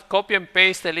and just copy and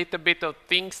paste a little bit of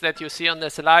things that you see on the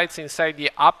slides inside the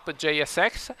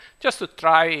app.jsx just to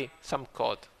try some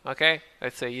code. Okay,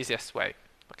 that's the easiest way.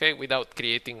 Okay, without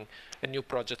creating a new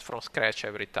project from scratch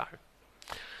every time.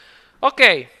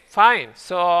 Okay, fine.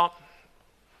 So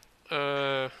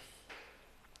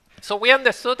we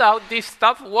understood how this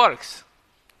stuff works.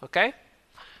 Okay.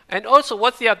 And also,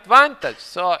 what's the advantage?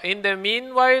 So in the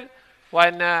meanwhile,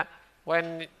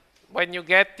 when you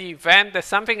get the event that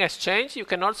something has changed, you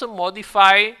can also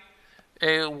modify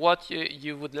what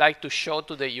you would like to show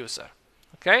to the user.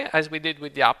 Okay, as we did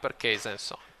with the uppercase and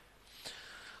so on.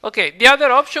 Okay, the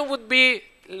other option would be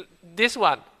this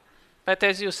one, but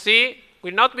as you see,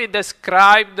 will not be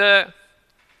described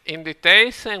in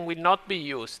details and will not be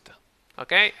used.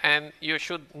 Okay, and you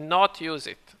should not use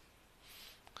it.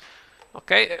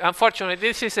 Okay, unfortunately,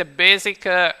 this is a basic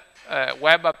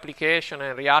web application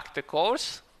and React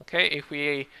course. Okay, if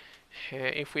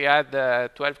we had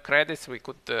 12 credits, we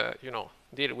could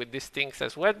deal with these things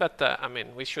as well. But I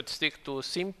mean, we should stick to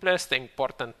simplest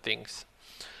important things,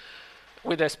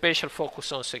 with a special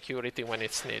focus on security when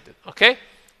it's needed. Okay,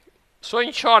 so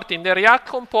in short, in the React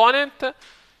component,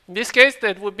 in this case,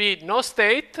 there would be no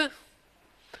state,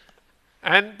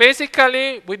 and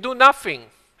basically we do nothing.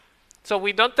 So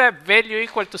we don't have value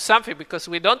equal to something because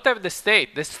we don't have the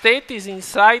state. The state is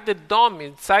inside the DOM,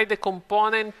 inside the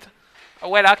component.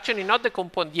 Well, actually not the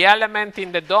component, the element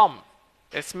in the DOM.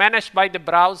 It's managed by the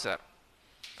browser.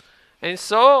 And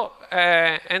so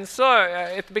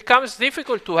it becomes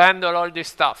difficult to handle all this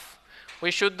stuff.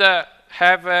 We should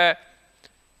have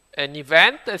an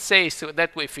event that says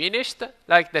that we finished,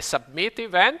 like the submit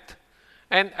event.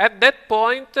 And at that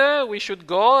point, we should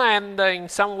go and in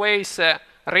some ways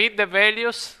read the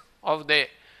values of the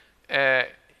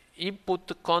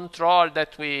input control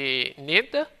that we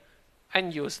need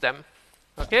and use them.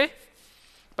 Okay?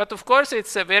 But of course,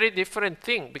 it's a very different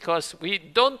thing because we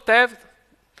don't have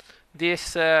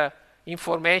this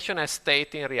information as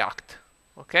state in React.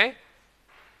 Okay?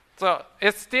 So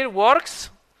it still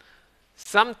works.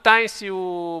 Sometimes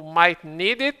you might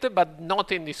need it, but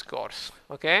not in this course.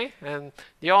 Okay? And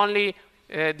the only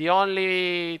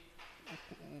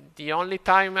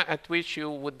time at which you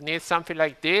would need something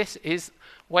like this is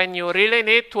when you really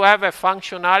need to have a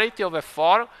functionality of a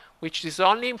form which is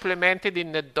only implemented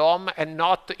in the DOM and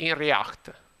not in React.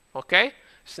 Okay?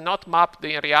 It's not mapped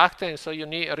in React, and so you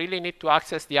really need to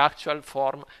access the actual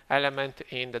form element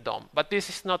in the DOM. But this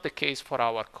is not the case for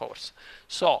our course.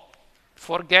 So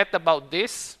forget about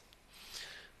this.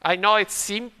 I know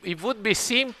it would be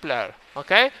simpler,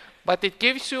 okay? But it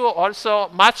gives you also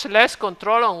much less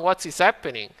control on what is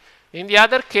happening. In the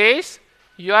other case,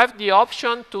 you have the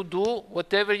option to do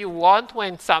whatever you want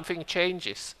when something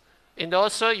changes. And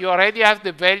also, you already have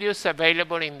the values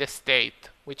available in the state,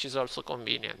 which is also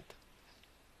convenient.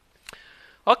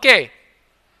 Okay,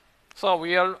 so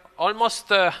we are almost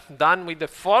done with the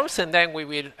forms, and then we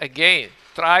will again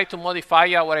try to modify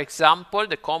our example,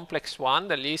 the complex one,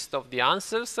 the list of the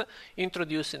answers,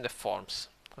 introduced in the forms.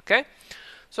 Okay,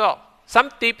 so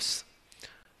some tips.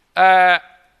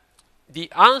 The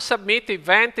unsubmit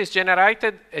event is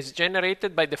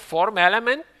generated by the form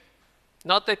element.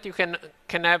 Note that you can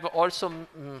have also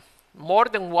more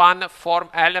than one form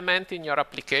element in your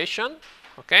application.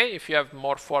 Okay, if you have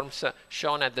more forms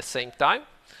shown at the same time.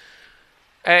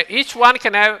 Each one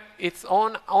can have its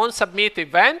own submit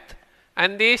event,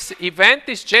 and this event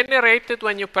is generated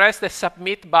when you press the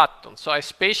submit button. So a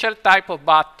special type of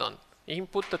button,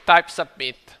 input type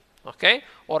submit, okay?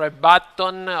 Or a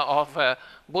button of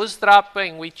Bootstrap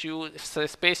in which you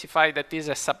specify that is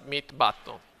a submit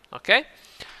button, okay?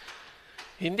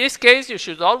 In this case, you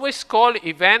should always call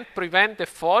event prevent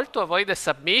default to avoid the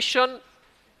submission,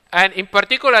 and in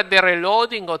particular the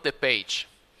reloading of the page.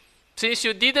 Since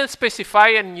you didn't specify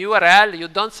an URL, you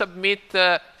don't submit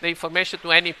the information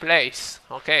to any place.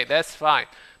 Okay, that's fine.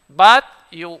 But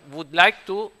you would like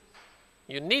to,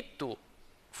 you need to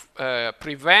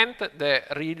prevent the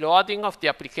reloading of the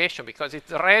application, because it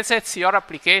resets your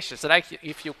application. It's like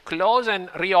if you close and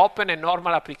reopen a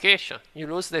normal application, you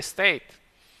lose the state.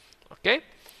 Okay?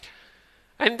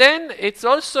 And then it's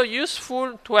also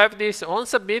useful to have this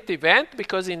onSubmit event,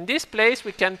 because in this place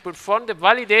we can perform the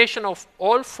validation of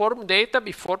all form data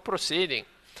before proceeding.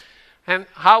 And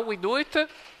how we do it?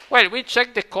 Well, we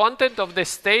check the content of the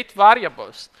state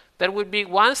variables. There will be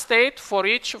one state for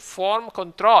each form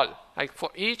control, like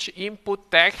for each input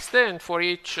text and for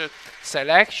each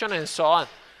selection and so on.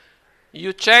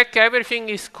 You check everything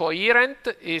is coherent,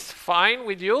 is fine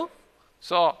with you.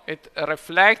 So it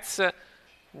reflects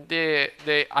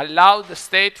the allowed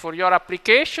state for your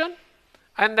application,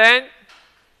 and then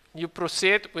you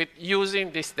proceed with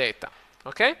using this data.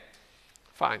 Okay?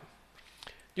 Fine.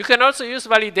 You can also use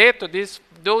validator.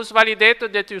 Those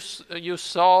validators that you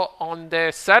saw on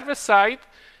the server side,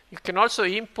 you can also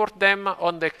import them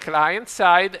on the client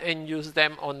side and use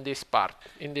them on this part,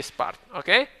 in this part.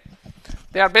 Okay?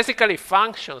 They are basically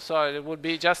functions, so it would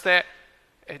be just a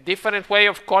different way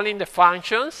of calling the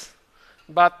functions,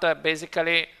 but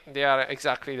basically they are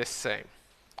exactly the same.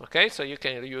 Okay, so you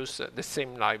can use the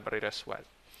same library as well.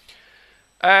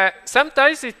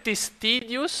 Sometimes it is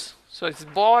tedious, so it's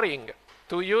boring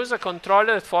to use a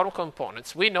controller form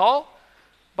components. We know,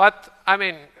 but I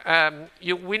mean,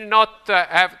 you will not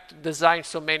have to design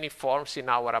so many forms in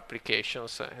our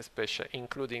applications, especially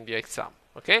including the exam.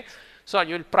 Okay, so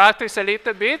you'll practice a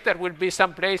little bit. There will be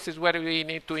some places where we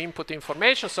need to input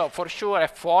information, so for sure a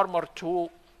form or two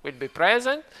will be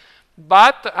present,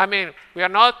 but I mean, we are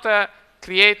not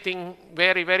creating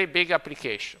very, very big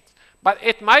applications. But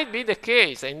it might be the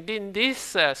case, and in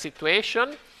this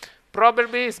situation,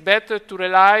 probably it's better to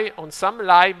rely on some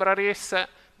libraries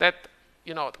that,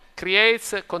 you know,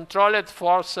 creates controlled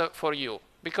forms for you,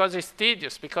 because it's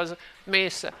tedious, because it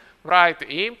means write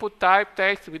input type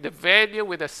text with the value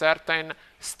with a certain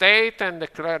state, and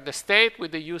declare the state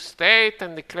with the use state,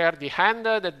 and declare the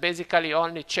handler that basically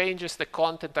only changes the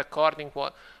content according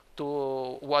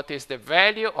to what is the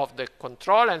value of the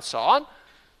control, and so on.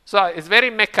 So it's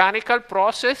very mechanical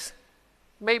process.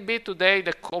 Maybe today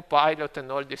the Copilot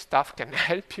and all this stuff can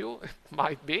help you. It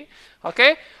might be.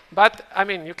 Okay? But I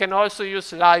mean, you can also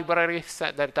use libraries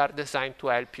that are designed to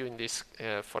help you in this,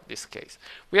 for this case.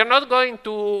 We are not going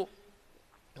to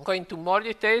go into more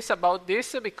details about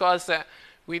this because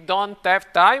we don't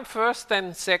have time, first,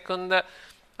 and second,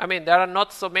 I mean, there are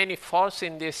not so many forms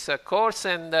in this course,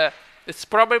 and it's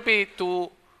probably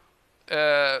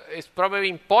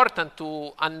important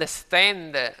to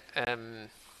understand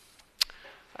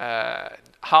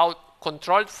how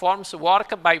controlled forms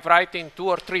work by writing 2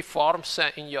 or 3 forms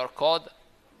in your code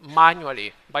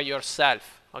manually by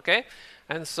yourself. Okay,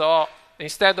 and so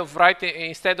instead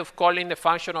of calling the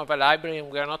function of a library,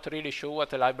 we are not really sure what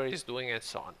the library is doing, and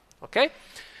so on. Okay,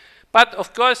 but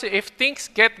of course, if things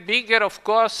get bigger, of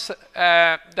course,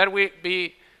 there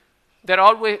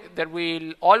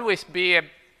will always be a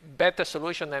better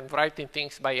solution than writing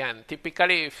things by hand.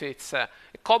 Typically, if it's a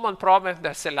common problem,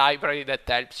 there's a library that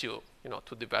helps you,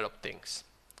 to develop things.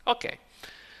 Okay,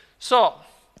 so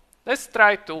let's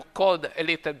try to code a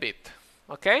little bit.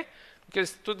 Okay,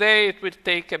 because today it will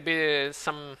take a bit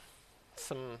some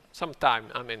time.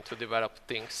 I mean, to develop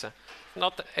things.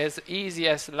 Not as easy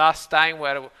as last time,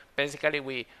 where basically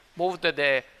we moved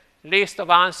the list of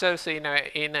answers in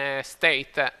a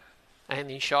state, and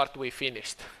in short, we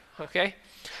finished. Okay.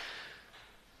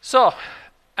 So,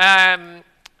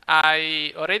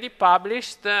 I already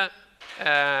published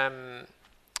an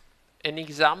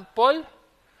example,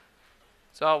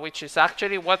 so which is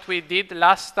actually what we did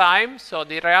last time. So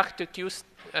the React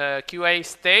QA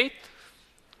state.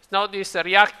 Now these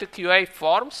React QA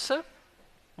forms,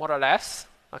 more or less.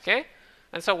 Okay,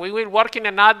 and so we will work in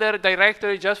another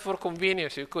directory just for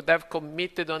convenience. You could have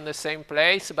committed on the same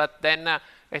place, but then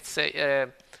it's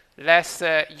less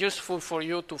useful for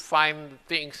you to find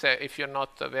things if you're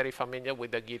not very familiar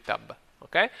with the GitHub.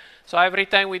 Okay, so every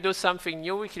time we do something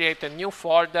new, we create a new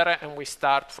folder and we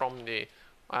start from the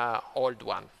old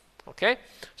one. Okay,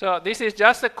 so this is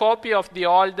just a copy of the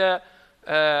old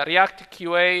React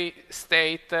QA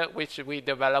state which we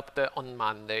developed on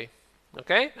Monday.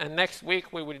 Okay, and next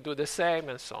week we will do the same,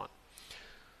 and so on.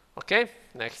 Okay,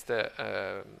 next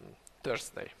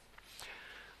Thursday.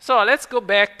 So let's go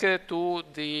back to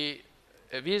the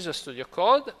Visual Studio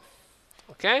Code.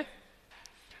 Okay,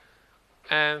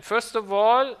 and first of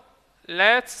all,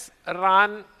 let's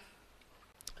run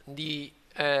the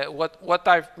what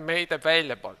I've made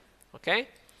available. Okay,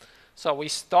 so we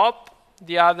stop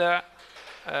the other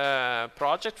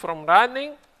project from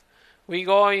running. We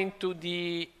go into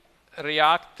the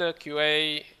React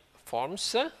QA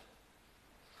forms.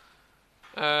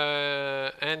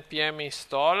 npm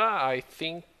install, I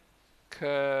think,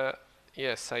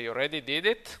 yes, I already did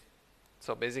it.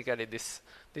 So basically this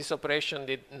operation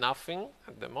did nothing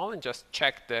at the moment, just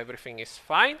checked everything is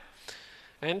fine.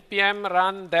 npm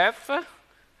run dev,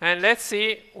 and let's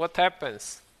see what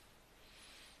happens.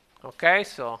 Okay,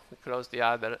 so we close the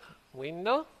other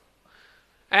window.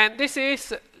 And this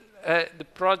is the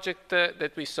project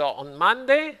that we saw on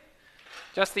Monday.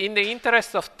 Just in the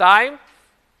interest of time,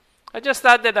 I just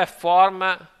added a form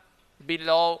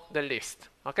below the list.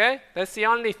 Okay, that's the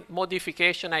only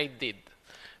modification I did,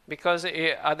 because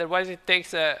otherwise it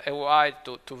takes a while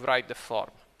to write the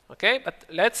form. Okay, but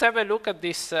let's have a look at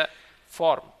this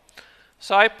form.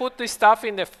 So I put this stuff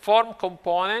in the form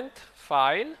component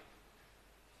file.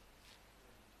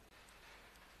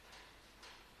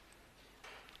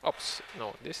 Oops,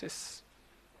 no, this is...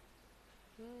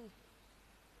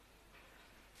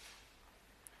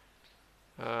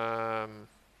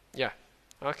 yeah,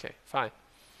 okay, fine.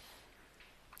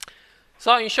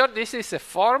 So in short, this is a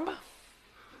form,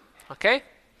 okay?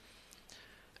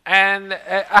 And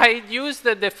I used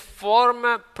the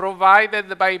form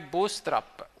provided by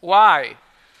Bootstrap. Why?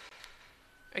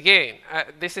 Again,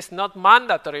 this is not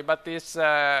mandatory, but it's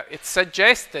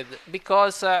suggested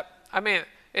because, I mean,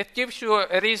 it gives you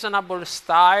a reasonable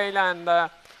style and a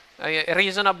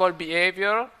reasonable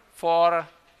behavior for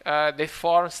the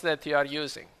forms that you are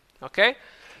using, okay?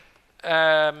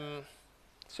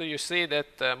 So you see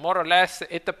that more or less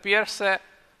it appears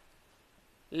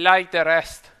like the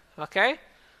rest, okay?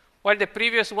 Well, the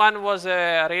previous one was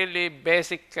a really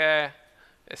basic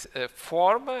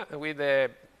form with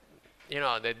the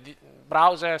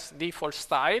browser's default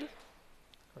style,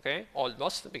 okay?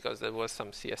 Almost, because there was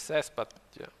some CSS, but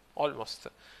almost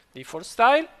default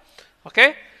style,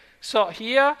 okay? So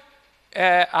here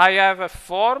I have a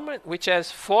form which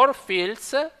has 4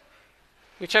 fields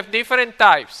which have different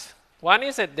types. One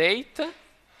is a date.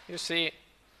 You see,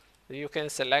 you can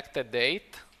select a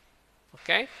date,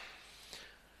 okay?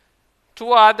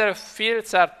 2 other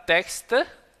fields are text,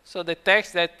 so the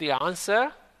text that the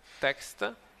answer, text,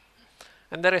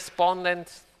 and the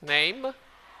respondent's name.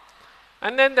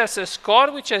 And then there's a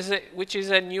score, which is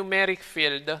a numeric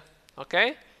field,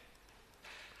 okay?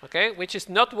 Okay, which is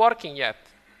not working yet.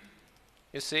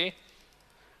 You see?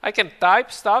 I can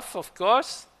type stuff, of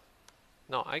course.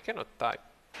 No, I cannot type.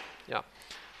 Yeah.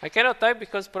 I cannot type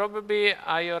because probably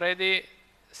I already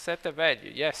set a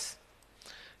value. Yes.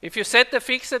 If you set a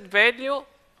fixed value,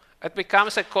 it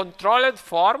becomes a controlled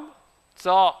form.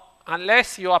 So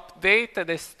unless you update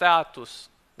the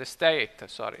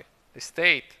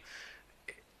state,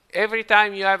 every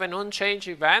time you have an unchanged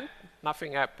event,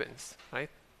 nothing happens, right?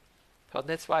 So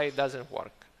that's why it doesn't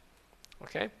work,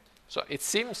 okay? So it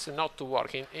seems not to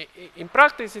work. In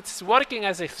practice, it's working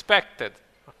as expected,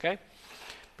 okay?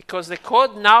 Because the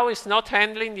code now is not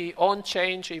handling the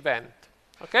on-change event,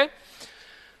 okay?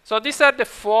 So these are the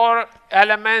 4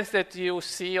 elements that you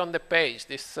see on the page,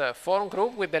 this form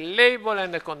group with the label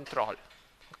and the control,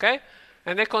 okay?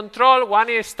 And the control, one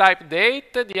is type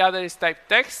date, the other is type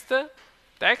text,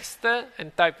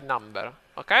 and type number,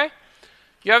 okay?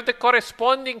 You have the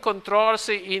corresponding controls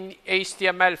in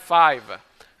HTML5.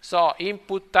 So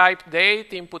input type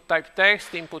date, input type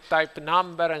text, input type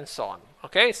number, and so on.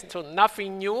 Okay, so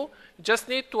nothing new. You just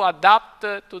need to adapt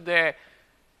to the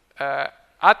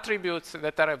attributes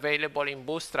that are available in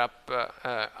Bootstrap,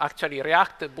 actually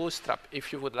React Bootstrap,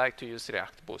 if you would like to use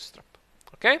React Bootstrap.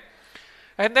 Okay,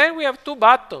 and then we have 2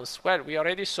 buttons. Well, we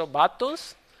already saw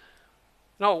buttons.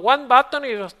 Now, one button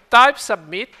is type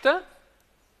submit.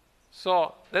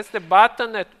 So that's the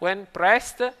button that, when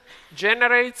pressed,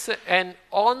 generates an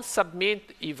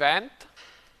on-submit event.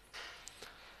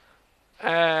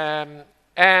 And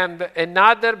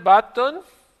another button,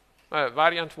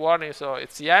 variant warning, so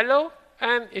it's yellow,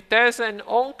 and it has an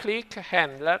on-click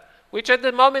handler, which at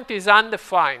the moment is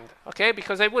undefined, okay?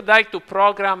 Because I would like to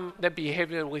program the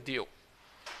behavior with you,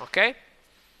 okay?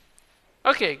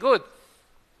 Okay, good.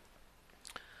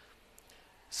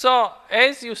 So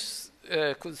as you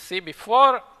could see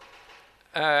before,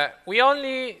 we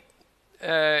only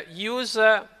use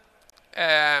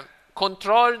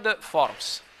controlled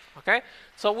forms, okay?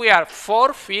 So we have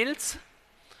 4 fields,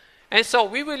 and so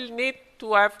we will need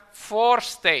to have 4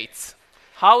 states.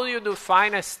 How do you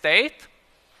define a state?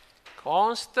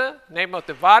 Const, name of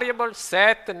the variable,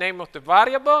 set, name of the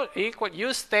variable, equal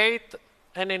useState,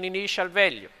 and an initial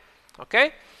value,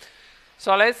 okay?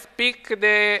 So let's pick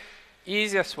the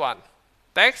easiest one.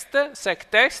 Text, sec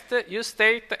text,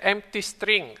 useState, empty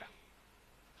string,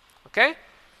 okay?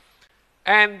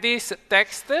 And this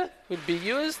text will be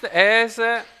used as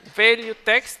value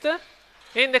text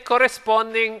in the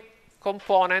corresponding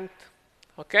component.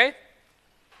 Okay?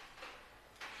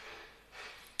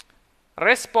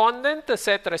 Respondent,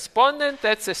 set respondent,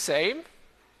 that's the same.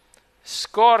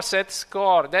 Score, set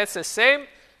score, that's the same.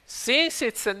 Since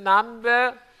it's a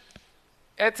number,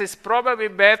 it is probably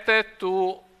better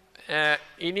to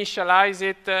initialize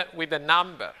it with a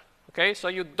number. Okay, so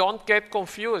you don't get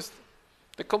confused.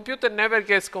 The computer never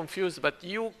gets confused, but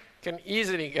you can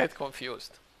easily get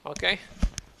confused. Okay,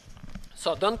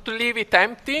 so don't leave it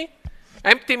empty.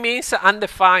 Empty means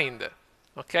undefined.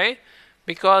 Okay,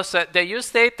 because the use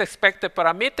state expects a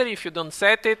parameter. If you don't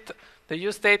set it, the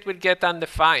use state will get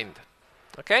undefined.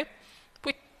 Okay,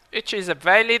 which is a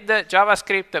valid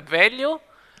JavaScript value,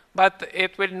 but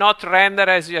it will not render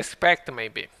as you expect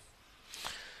maybe.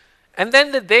 And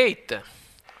then the date.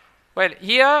 Well,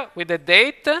 here with the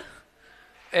date,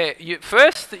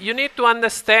 first you need to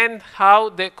understand how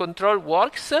the control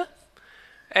works.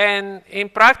 And in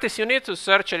practice, you need to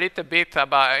search a little bit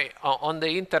about on the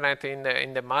internet,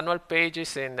 in the manual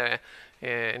pages, in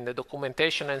the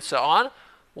documentation, and so on.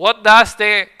 What does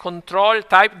the control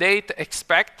type date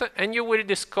expect? And you will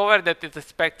discover that it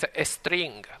expects a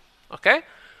string. Okay,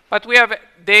 but we have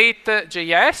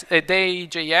date.js,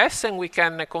 day.js, and we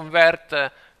can convert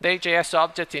day.js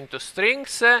object into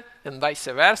strings and vice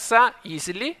versa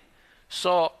easily.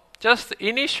 So just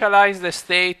initialize the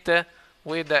state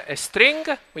with a string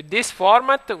with this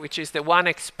format, which is the one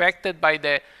expected by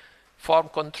the form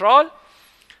control.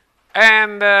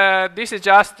 And this is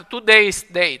just today's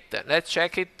date. Let's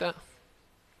check it.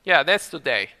 Yeah, that's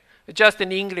today. It's just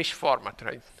an English format,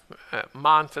 right?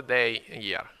 Month, day,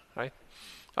 year, right?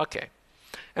 Okay.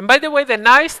 And by the way, the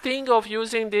nice thing of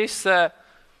using this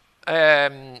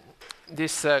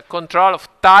control of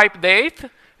type date,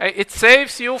 it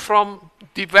saves you from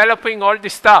developing all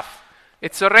this stuff.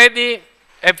 It's already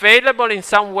available in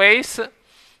some ways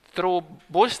through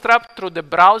Bootstrap, through the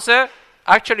browser.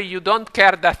 Actually, you don't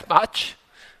care that much.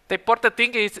 The important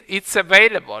thing is it's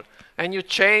available, and you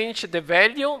change the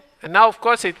value. And now, of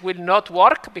course, it will not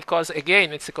work because,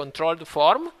 again, it's a controlled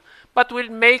form, but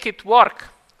we'll make it work,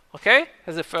 okay,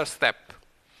 as a first step.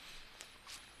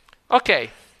 Okay,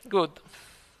 good.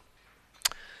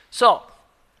 So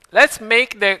let's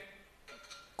make the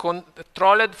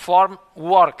controlled form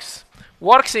works.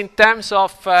 Works in terms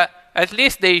of at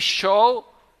least they show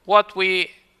what we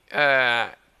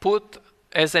put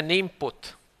as an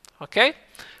input. Okay,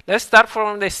 let's start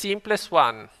from the simplest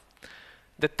one,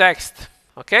 the text.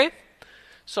 Okay,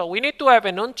 so we need to have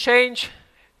an onChange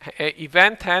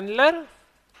event handler.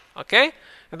 Okay,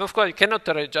 and of course you cannot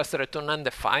just return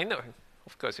undefined.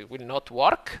 Of course it will not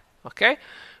work. Okay,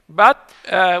 but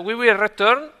we will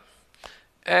return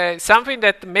something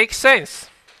that makes sense.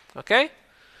 Okay,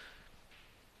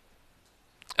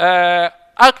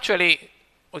 actually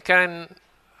we can.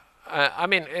 I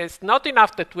mean, it's not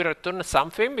enough that we return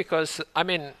something because, I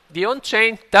mean, the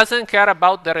onChange doesn't care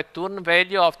about the return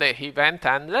value of the event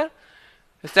handler.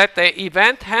 It's that the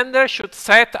event handler should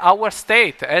set our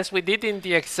state as we did in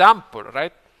the example,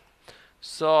 right?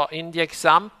 So in the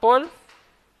example,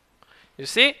 you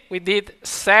see, we did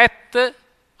set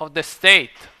of the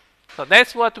state. So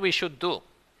that's what we should do.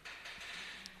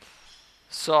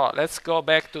 So let's go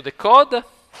back to the code.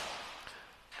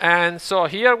 And so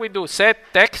here we do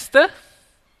set text,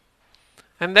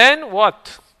 and then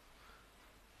what?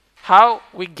 How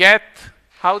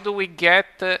do we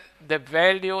get the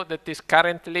value that is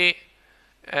currently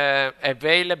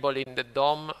available in the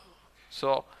DOM?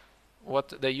 So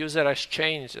what the user has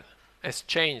changed.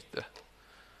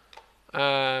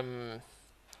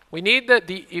 We need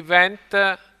the event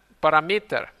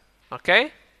parameter,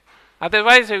 okay?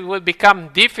 Otherwise it will become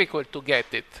difficult to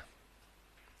get it,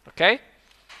 okay?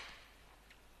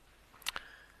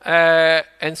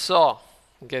 And so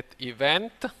get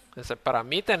event as a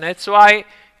parameter, and that's why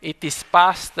it is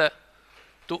passed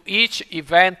to each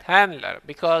event handler,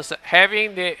 because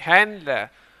having the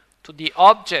handler to the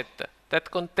object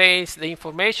that contains the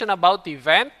information about the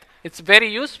event, it's very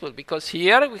useful, because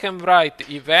here we can write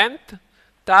event,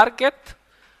 target,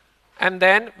 and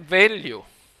then value.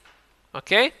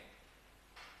 Okay?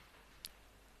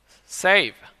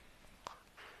 Save.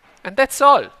 And that's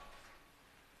all.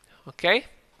 Okay?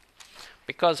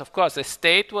 Because, of course, the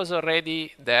state was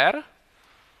already there.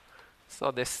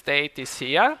 So the state is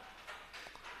here.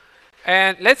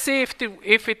 And let's see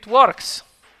if it works.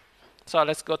 So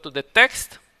let's go to the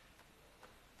text.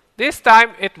 This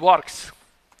time it works,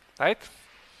 right?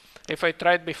 If I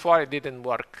tried before, it didn't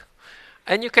work.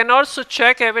 And you can also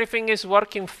check everything is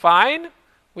working fine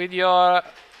with your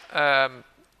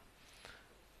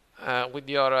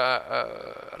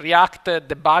React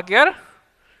debugger.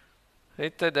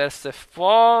 There's a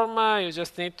form. You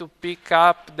just need to pick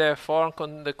up the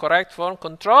correct form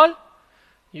control.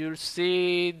 You'll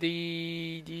see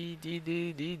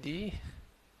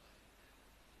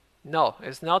No,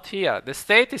 it's not here. The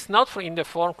state is not in the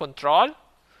form control.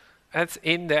 It's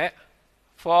in the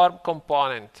form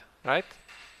component, right?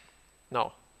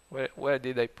 No. Where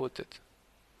did I put it?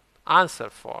 Answer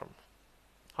form.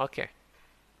 Okay.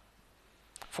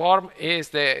 Form is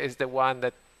the one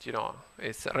that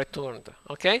is returned.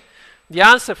 Okay. The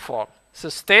answer form. So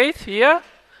state here,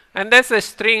 and that's the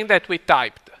string that we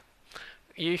typed.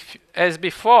 If, as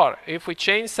before, if we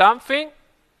change something,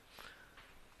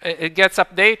 it gets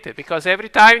updated because every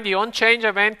time the onChange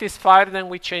event is fired, then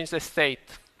we change the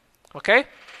state. Okay.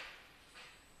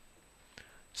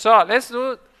 So let's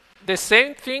do the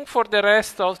same thing for the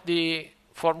rest of the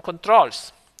form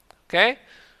controls. Okay.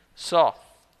 So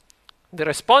the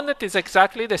respondent is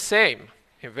exactly the same.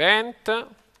 Event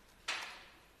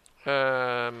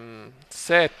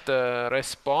set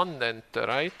respondent,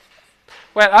 right?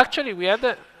 Well, actually, we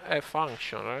had a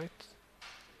function, right?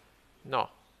 No.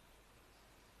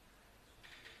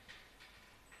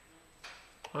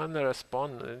 And the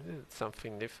respondent, it's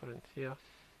something different here.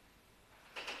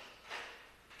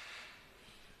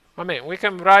 I mean, we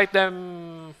can write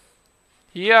them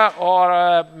here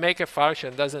or make a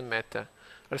function, doesn't matter.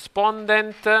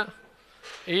 Respondent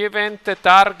event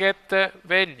target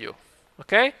value.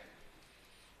 Okay?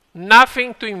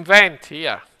 Nothing to invent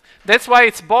here. That's why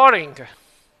it's boring.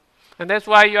 And that's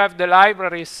why you have the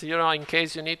libraries, in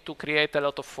case you need to create a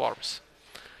lot of forms.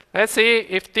 Let's see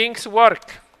if things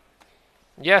work.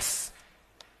 Yes.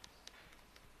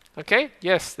 Okay?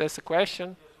 Yes, that's a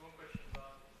question. There's one question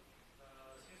about,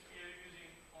 since we are using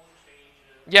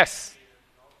onChange. Yes.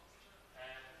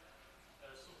 And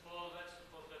let's suppose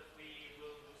that we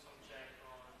will do some check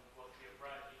on what we are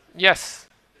writing. Yes.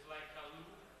 It's like a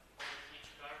loop on each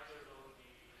character on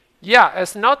the... Yeah,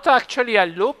 it's not actually a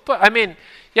loop. I mean,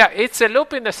 yeah, it's a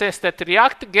loop in the sense that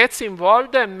React gets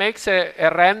involved and makes a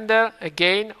render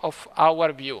again of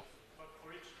our view. But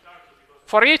for each character, because...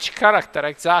 For each character,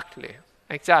 exactly.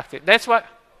 Exactly. That's what...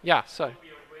 Yeah, sorry. We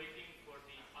are waiting for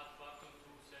the add button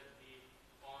to set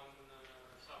the on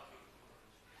something.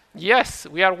 Yes,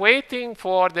 we are waiting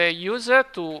for the user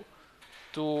to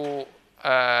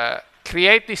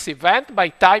create this event by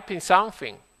typing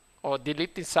something or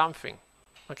deleting something.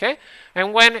 Okay?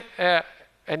 And when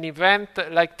an event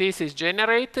like this is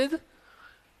generated,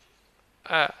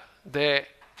 the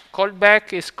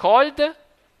callback is called,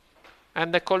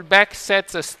 and the callback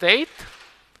sets a state,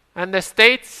 and the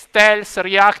state tells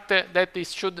React that it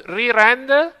should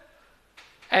re-render,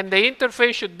 and the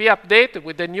interface should be updated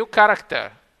with the new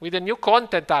character, with the new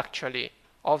content actually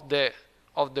of the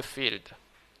field.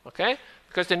 Okay?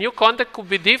 Because the new content could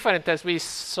be different, as we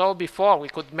saw before. We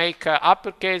could make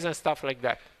uppercase and stuff like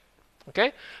that.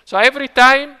 Okay? So every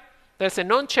time there's a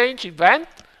non-change event,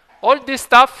 all this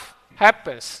stuff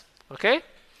happens. Okay?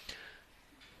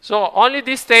 So only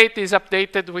this state is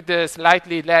updated with a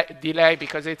slightly delay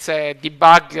because it's a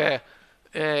debug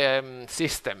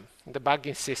system,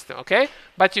 debugging system. Okay?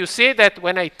 But you see that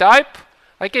when I type,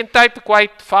 I can type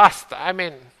quite fast. I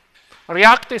mean,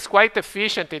 React is quite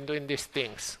efficient in doing these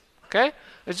things. Okay?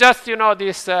 It's just,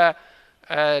 this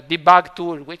debug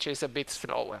tool, which is a bit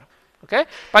slower. Okay?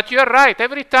 But you're right.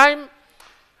 Every time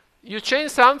you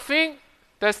change something,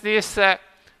 there's this,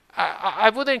 I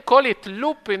wouldn't call it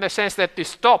loop in the sense that it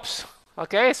stops.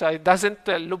 Okay? So it doesn't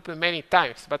loop many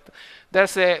times. But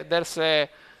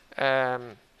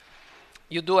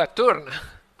you do a turn.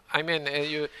 I mean,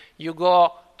 you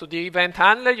go to the event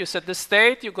handler, you set the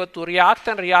state, you go to React,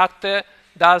 and React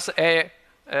does a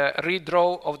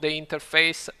redraw of the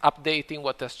interface, updating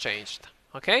what has changed.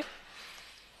 Okay?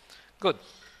 Good.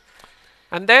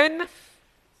 And then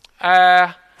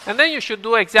you should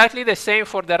do exactly the same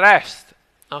for the rest.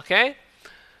 Okay?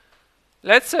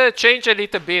 Let's change a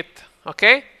little bit.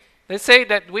 Okay? Let's say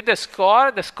that with the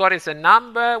score is a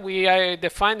number. We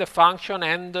define the function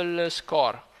handle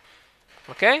score.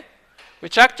 Okay?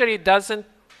 Which actually doesn't.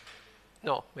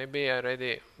 No, maybe I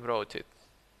already wrote it.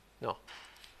 No.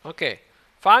 Okay.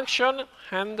 Function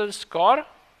handle score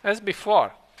as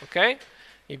before. Okay?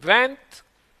 Event.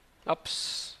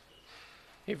 Oops.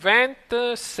 Event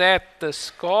set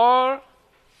score.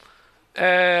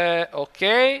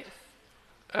 Okay.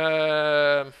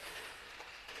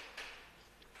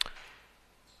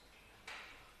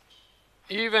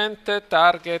 Event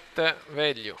target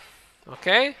value.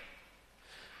 Okay?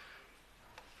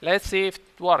 Let's see if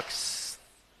it works.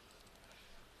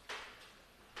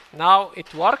 Now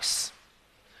it works.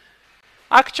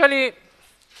 Actually,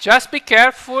 just be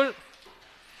careful.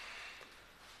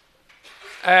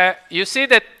 You see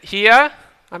that here,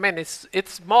 I mean, it's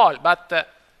small, but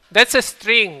that's a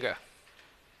string.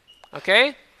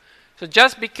 Okay? So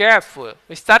just be careful.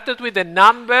 We started with a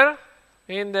number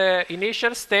in the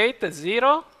initial state,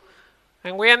 0,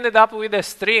 and we ended up with a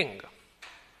string.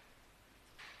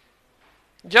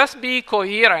 Just be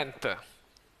coherent.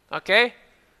 Okay?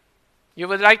 You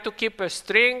would like to keep a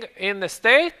string in the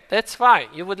state, that's fine.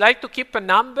 You would like to keep a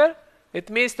number, it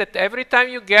means that every time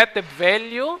you get a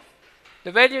value,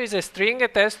 the value is a string,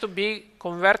 it has to be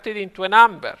converted into a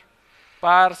number.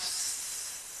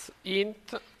 Parse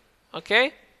int,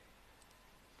 okay?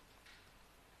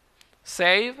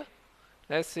 Save.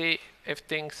 Let's see if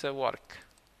things work.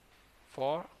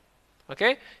 4,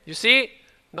 okay? You see,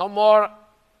 no more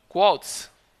quotes,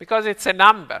 because it's a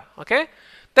number, okay?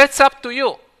 That's up to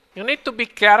you. You need to be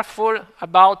careful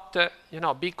about,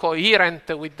 be coherent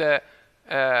with the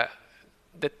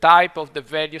type of the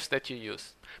values that you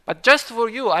use. But just for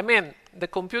you, I mean, the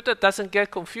computer doesn't get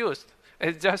confused.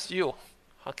 It's just you,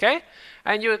 okay?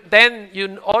 And then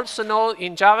you also know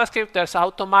in JavaScript there's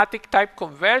automatic type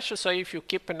conversion. So if you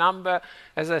keep a number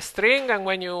as a string and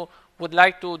when you would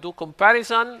like to do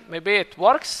comparison, maybe it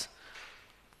works.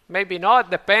 Maybe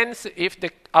not. Depends if the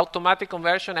automatic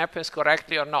conversion happens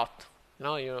correctly or not.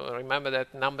 No, you remember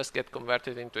that numbers get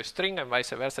converted into a string and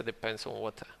vice versa, depends on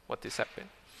what is happening.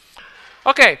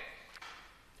 Okay,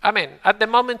 I mean, at the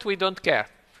moment we don't care.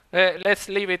 Let's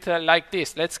leave it like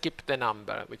this. Let's keep the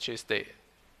number, which is the,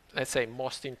 let's say,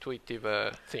 most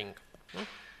intuitive thing.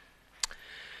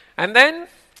 And then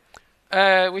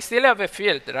we still have a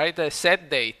field, right? The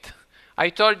set date. I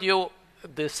told you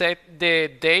the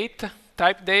date,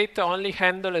 type date only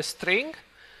handle a string.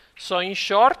 So in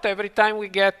short, every time we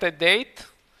get a date,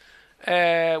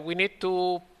 we need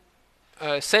to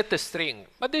set a string.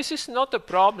 But this is not a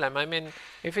problem. I mean,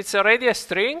 if it's already a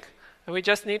string, and we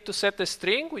just need to set a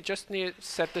string, we just need to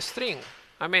set a string.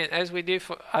 I mean, as we do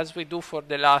for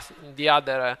the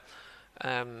other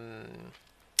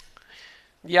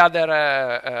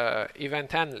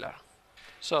event handler.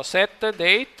 So set the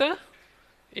date,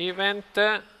 event,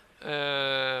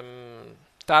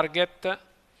 target,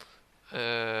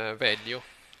 value.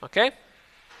 Okay?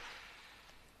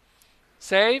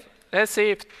 Save. Let's see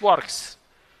if it works.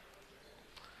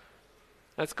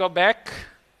 Let's go back.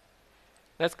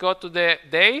 Let's go to the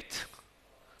date.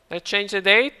 Let's change the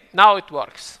date. Now it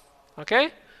works.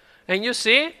 Okay? And you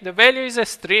see the value is a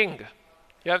string.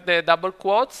 You have the double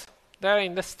quotes there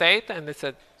in the state and it's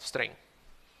a string.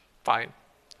 Fine.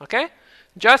 Okay?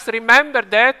 Just remember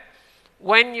that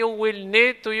when you will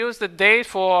need to use the date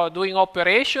for doing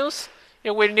operations,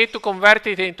 you will need to convert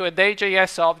it into a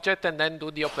date.js object and then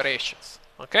do the operations,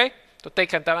 okay? To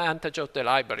take advantage of the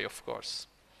library, of course.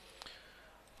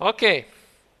 Okay.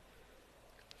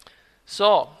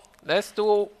 So let's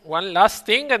do one last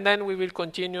thing and then we will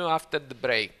continue after the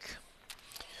break.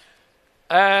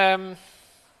 At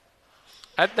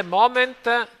the moment,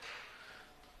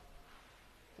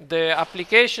 the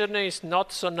application is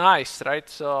not so nice, right?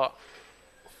 So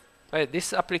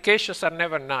these applications are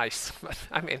never nice, but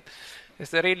I mean,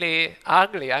 it's really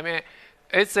ugly. I mean,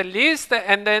 it's a list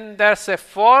and then there's a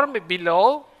form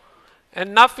below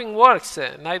and nothing works.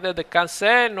 Neither the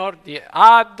cancel nor the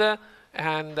add.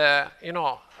 And,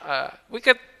 we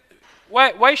could,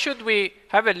 why should we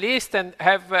have a list and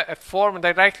have a form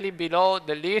directly below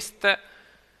the list?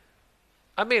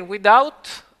 I mean, without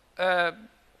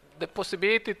the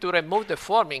possibility to remove the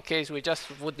form in case we just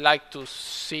would like to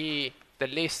see the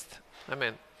list. I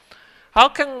mean, how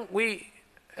can we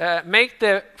make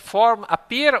the form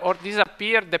appear or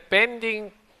disappear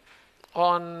depending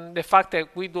on the fact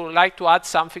that we would like to add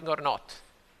something or not?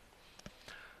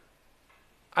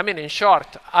 I mean, in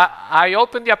short, I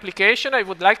open the application, I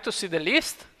would like to see the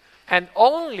list, and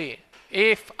only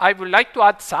if I would like to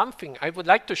add something, I would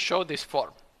like to show this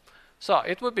form. So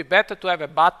it would be better to have a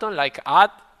button like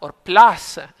add or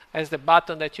plus as the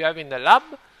button that you have in the lab.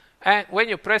 And when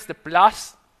you press the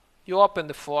plus, you open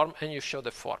the form and you show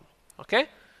the form. Okay?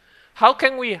 How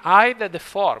can we hide the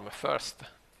form first?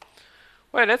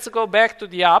 Well, let's go back to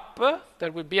the app.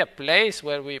 There will be a place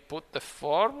where we put the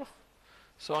form.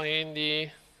 So in the,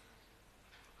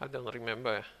 I don't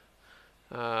remember,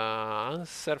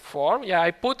 answer form. Yeah,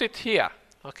 I put it here.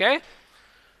 Okay?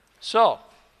 So,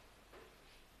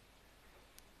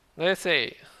 let's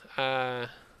say,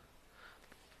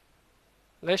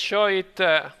 let's show it.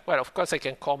 Well, of course I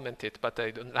can comment it, but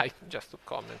I don't like just to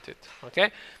comment it.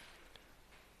 Okay?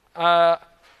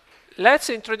 Let's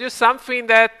introduce something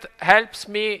that helps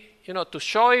me to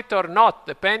show it or not,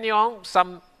 depending on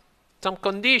some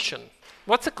condition.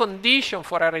 What's a condition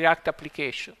for a React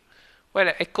application?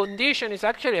 Well, a condition is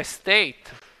actually a state.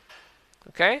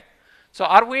 Okay? So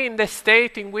are we in the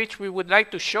state in which we would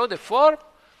like to show the form,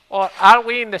 or are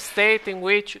we in the state in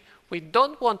which we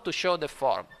don't want to show the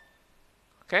form?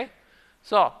 Okay?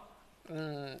 So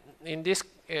in this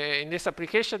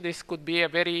application, this could be a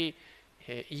very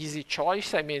easy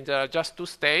choice. I mean, there are just two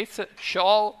states,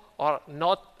 show or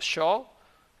not show,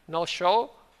 no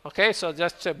show. Okay, so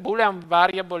just a Boolean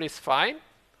variable is fine.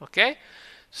 Okay,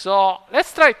 so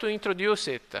let's try to introduce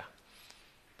it.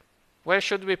 Where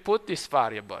should we put this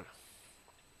variable?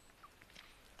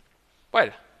 Well,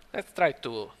 let's try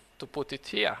to put it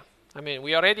here. I mean,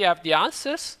 we already have the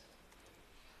answers.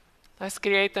 Let's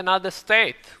create another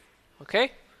state.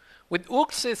 Okay, with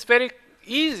hooks it's very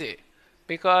easy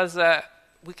because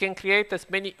we can create as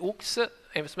many hooks,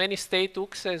 as many state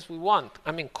hooks as we want.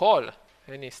 I mean, call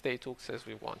any state hooks as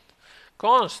we want.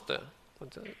 Const,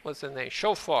 what's the name?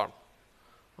 Show form.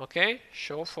 Okay,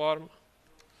 show form,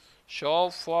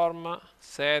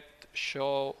 set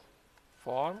show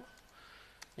form,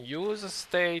 use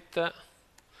state.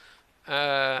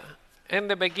 In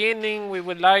the beginning, we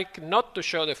would like not to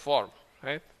show the form,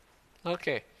 right?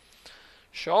 Okay,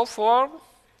 show form,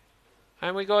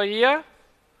 and we go here,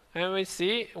 and we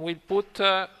see we put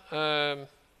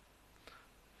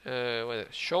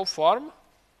show form.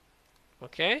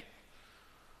 Okay,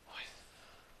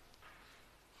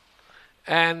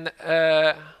 and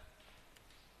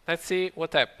let's see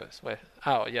what happens. Well,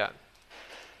 oh yeah,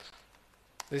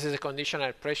 this is a conditional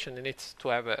expression. It needs to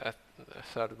have a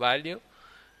third value.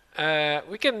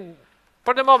 We can,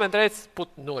 for the moment, let's put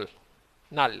null.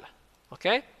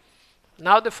 Okay.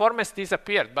 Now the form has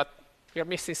disappeared, but we are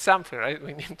missing something, right?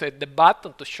 We need the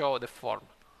button to show the form.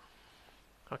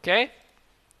 Okay.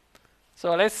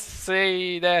 So let's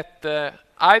say that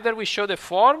either we show the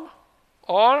form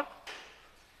or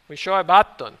we show a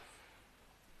button.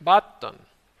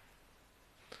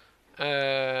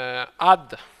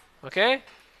 Add. Okay.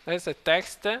 That's a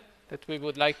text that we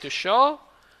would like to show.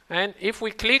 And if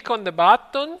we click on the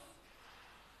button,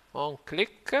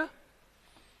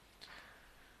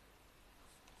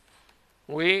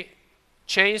 we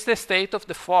change the state of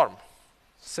the form.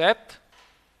 Set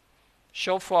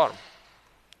show form.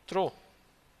 True.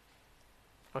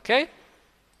 Okay?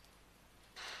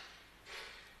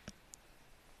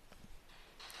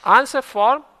 Answer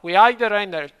form, we either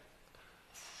render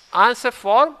answer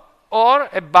form or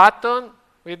a button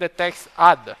with the text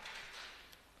add.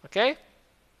 Okay?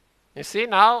 You see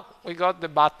now we got the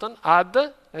button add.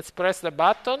 Let's press the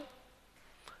button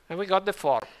and we got the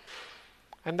form.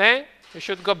 And then we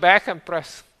should go back and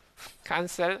press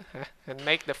cancel and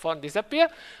make the form disappear.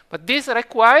 But this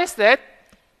requires that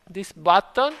this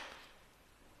button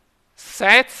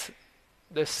sets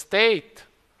the state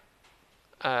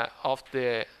of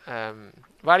the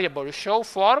variable show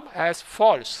form as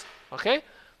false. Okay?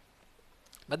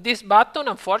 But this button,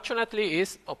 unfortunately,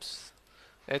 is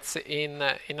it's in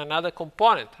another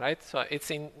component, right? So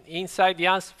it's inside the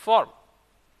answer form.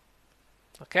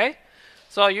 Okay?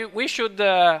 So we should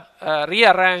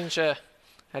rearrange a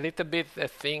little bit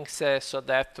things so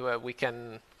that we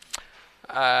can,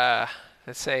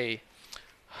 let's say,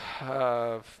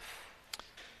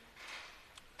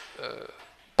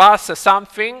 pass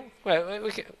something. Well,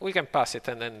 we can pass it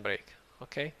and then break.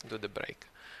 Okay? Do the break.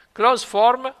 Close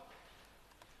form.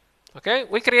 Okay?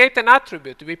 We create an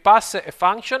attribute. We pass a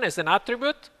function as an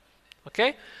attribute.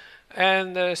 Okay?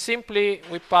 And simply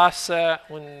we pass a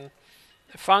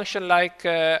function like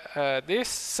this,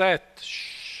 set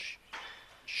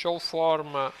show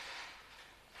form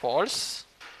false.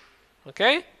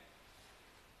 Okay?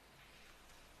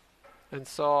 And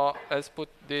so let's put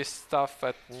this stuff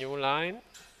at new line.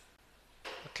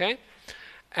 Okay?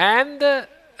 And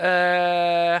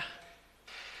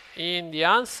in the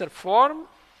answer form,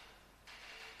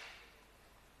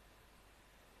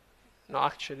 no,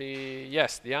 actually,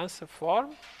 yes, the answer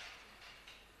form,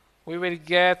 we will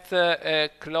get a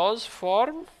close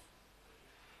form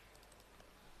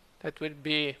that will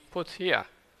be put here.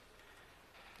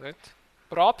 Right?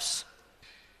 Props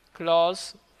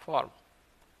close form.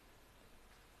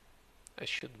 It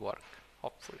should work,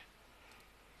 hopefully.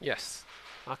 Yes.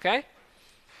 Okay?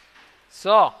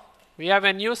 So, we have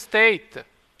a new state.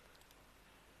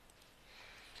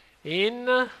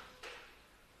 Where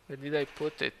did I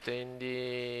put it? In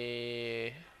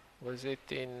the, was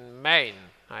it in main,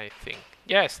 I think.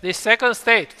 Yes, this second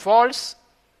state, false.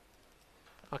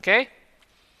 Okay?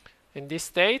 In this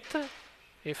state,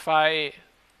 if I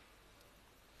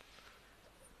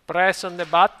press on the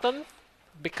button,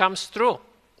 becomes true,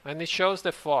 and it shows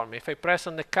the form. If I press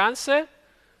on the cancel,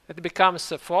 it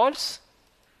becomes false,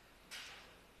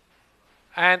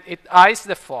 and it hides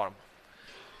the form.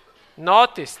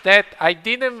 Notice that I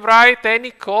didn't write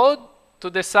any code to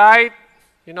decide,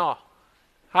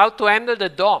 how to handle the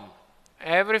DOM.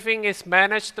 Everything is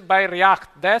managed by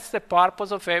React. That's the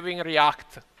purpose of having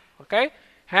React. Okay?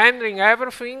 Handling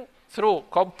everything through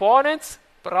components,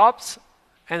 props,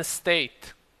 and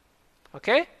state.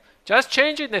 Okay? Just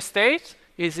changing the state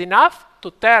is enough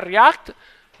to tell React,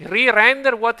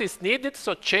 re-render what is needed,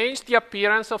 so change the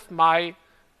appearance of my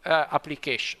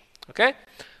application. Okay?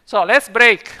 So let's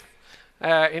break.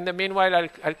 In the meanwhile,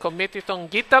 I'll commit it on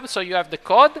GitHub so you have the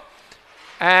code.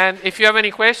 And if you have any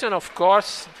question, of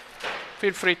course,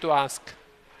 feel free to ask.